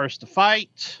 Marines first to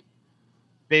fight.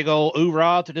 Big old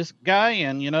oorah to this guy,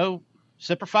 and, you know,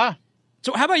 Semper Fi.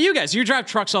 So how about you guys? You drive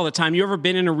trucks all the time. You ever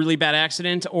been in a really bad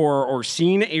accident or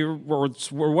seen or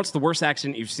what's the worst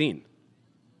accident you've seen?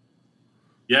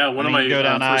 Yeah, one of my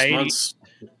first months.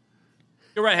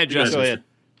 Go right ahead, Justin. Go ahead.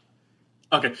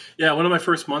 Okay. Yeah, one of my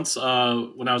first months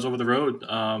when I was over the road,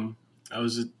 I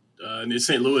was in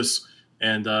St. Louis,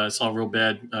 and I saw a real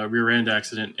bad rear end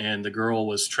accident, and the girl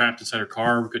was trapped inside her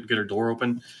car. We couldn't get her door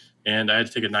open, and I had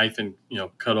to take a knife and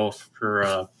cut off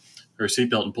her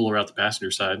seatbelt and pull her out the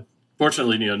passenger side.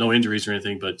 Fortunately, no injuries or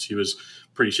anything, but she was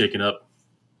pretty shaken up.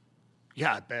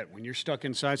 Yeah, I bet. When you're stuck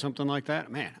inside something like that,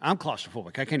 man, I'm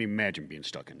claustrophobic. I can't even imagine being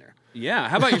stuck in there. Yeah.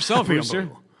 How about yourself, Rooster?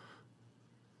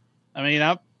 I mean,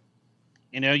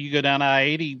 you go down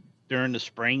I-80 during the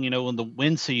spring, when the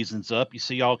wind season's up, you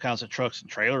see all kinds of trucks and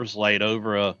trailers laid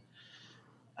over.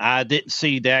 I didn't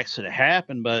see the accident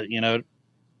happen, but,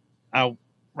 I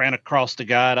ran across the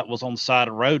guy that was on the side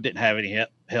of the road, didn't have any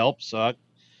help. So I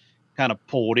kind of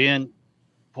pulled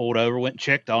over, went and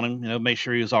checked on him, made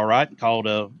sure he was all right, and called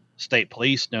state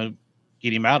police, get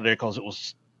him out of there, because it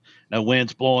was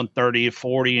winds blowing 30 or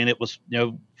 40, and it was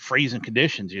freezing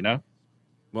conditions.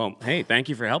 Well, hey, thank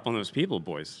you for helping those people,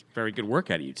 boys. Very good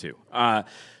work out of you two.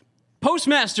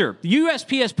 Postmaster, the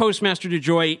USPS Postmaster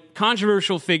DeJoy,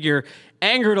 controversial figure,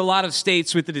 angered a lot of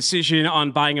states with the decision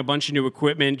on buying a bunch of new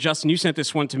equipment. Justin, you sent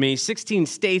this one to me. 16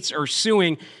 states are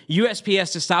suing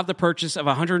USPS to stop the purchase of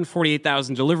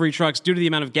 148,000 delivery trucks due to the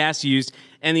amount of gas used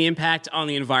and the impact on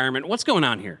the environment. What's going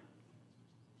on here?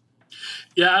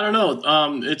 Yeah, I don't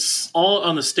know. It's all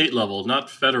on the state level, not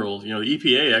federal. The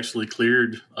EPA actually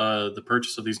cleared the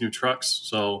purchase of these new trucks.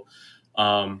 So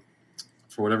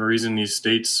for whatever reason, these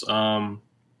states,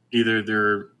 either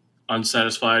they're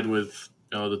unsatisfied with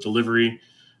the delivery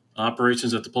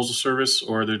operations at the Postal Service,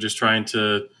 or they're just trying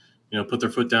to, put their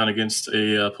foot down against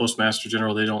a Postmaster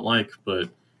General they don't like. But,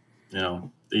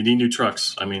 they need new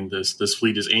trucks. I mean, this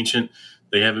fleet is ancient.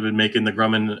 They haven't been making the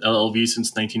Grumman LLV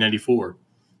since 1994.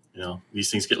 These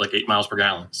things get like 8 miles per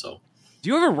gallon. So, do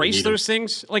you ever race those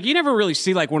things? Like, you never really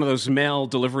see like one of those mail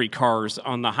delivery cars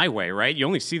on the highway, right? You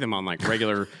only see them on like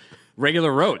regular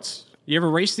roads. You ever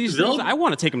race these things? I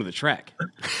want to take them to the track.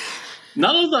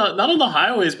 Not on the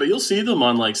highways, but you'll see them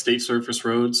on like state surface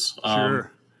roads.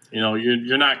 Sure.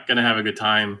 You're not going to have a good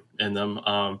time in them.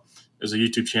 There's a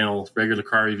YouTube channel, Regular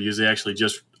Car Reviews. They actually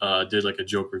just did like a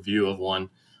joke review of one.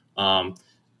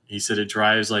 He said it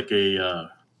drives like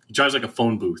a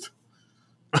phone booth.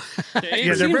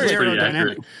 Yeah, they're very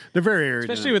aerodynamic. They're very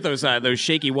aerodynamic, especially with those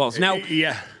shaky walls. Now,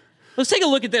 yeah. Let's take a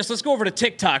look at this. Let's go over to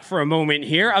TikTok for a moment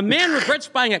here. A man regrets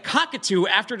buying a cockatoo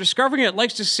after discovering it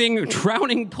likes to sing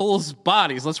drowning pools'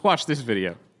 bodies. Let's watch this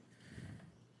video.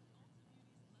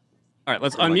 All right,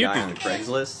 let's unmute guy on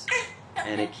Craigslist,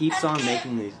 and it keeps on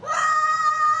making these.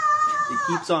 It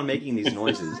keeps on making these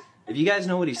noises. If you guys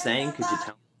know what he's saying, could you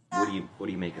tell me what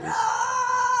do you make of this?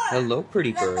 Hello,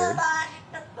 pretty bird.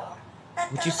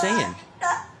 What you saying?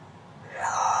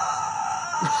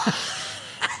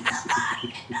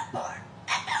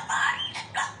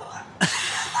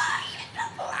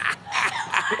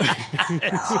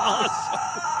 It's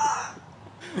awesome.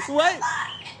 What?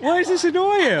 Why does this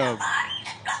annoy him?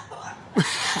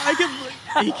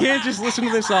 He can't just listen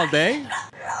to this all day?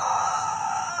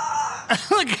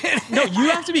 No, you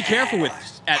have to be careful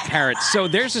at parrots. So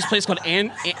there's this place called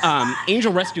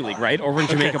Angel Rescue League, right, over in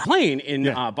Jamaica Plain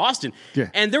in Boston. Yeah.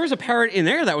 And there was a parrot in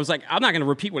there that was like, I'm not going to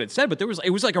repeat what it said, but it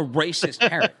was like a racist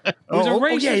parrot. It was a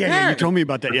racist yeah. parrot. You told me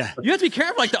about that. Yeah. You have to be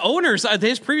careful. Like the owners,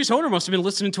 his previous owner must have been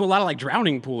listening to a lot of like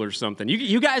Drowning Pool or something.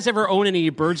 You guys ever own any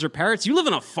birds or parrots? You live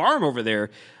on a farm over there,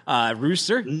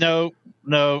 Rooster. No.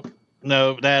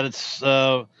 That it's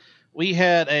we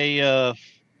had a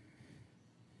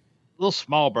little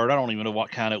small bird. I don't even know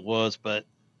what kind it was, but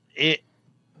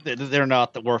they're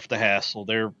not worth the hassle.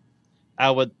 I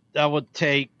would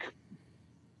take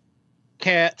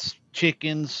cats,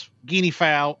 chickens, guinea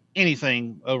fowl,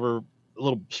 anything over a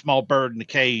little small bird in a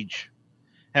cage,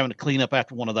 having to clean up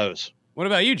after one of those. What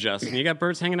about you, Justin? You got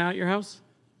birds hanging out at your house?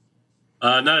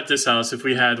 Not at this house. If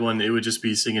we had one, it would just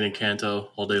be singing in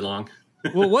canto all day long.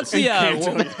 Well, what's the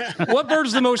what bird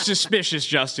is the most suspicious,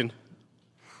 Justin?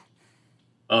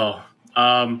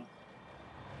 Guinea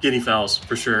fowls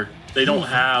for sure. They don't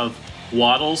have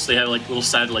waddles. They have like little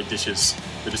satellite dishes.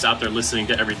 They're just out there listening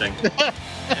to everything.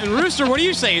 And Rooster, what do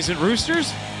you say? Is it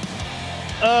roosters?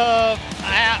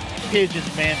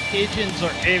 Pigeons, man. Pigeons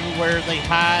are everywhere. They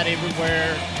hide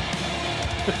everywhere.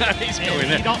 He's going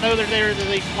You don't know they're there,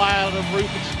 they fly out of the roof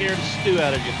and scare the stew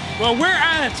out of you. Well, we're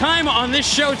out of time on this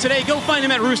show today. Go find him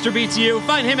at Rooster BTU.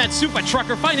 Find him at Super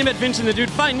Trucker. Find him at Vincent the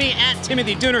Dude. Find me at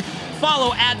Timothy Dooner.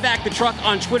 Follow @BackTheTruck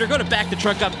on Twitter. Go to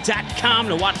backthetruckup.com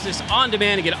to watch this on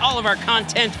demand and get all of our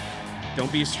content.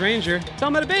 Don't be a stranger. Tell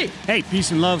them how to be. Hey,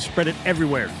 peace and love. Spread it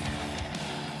everywhere.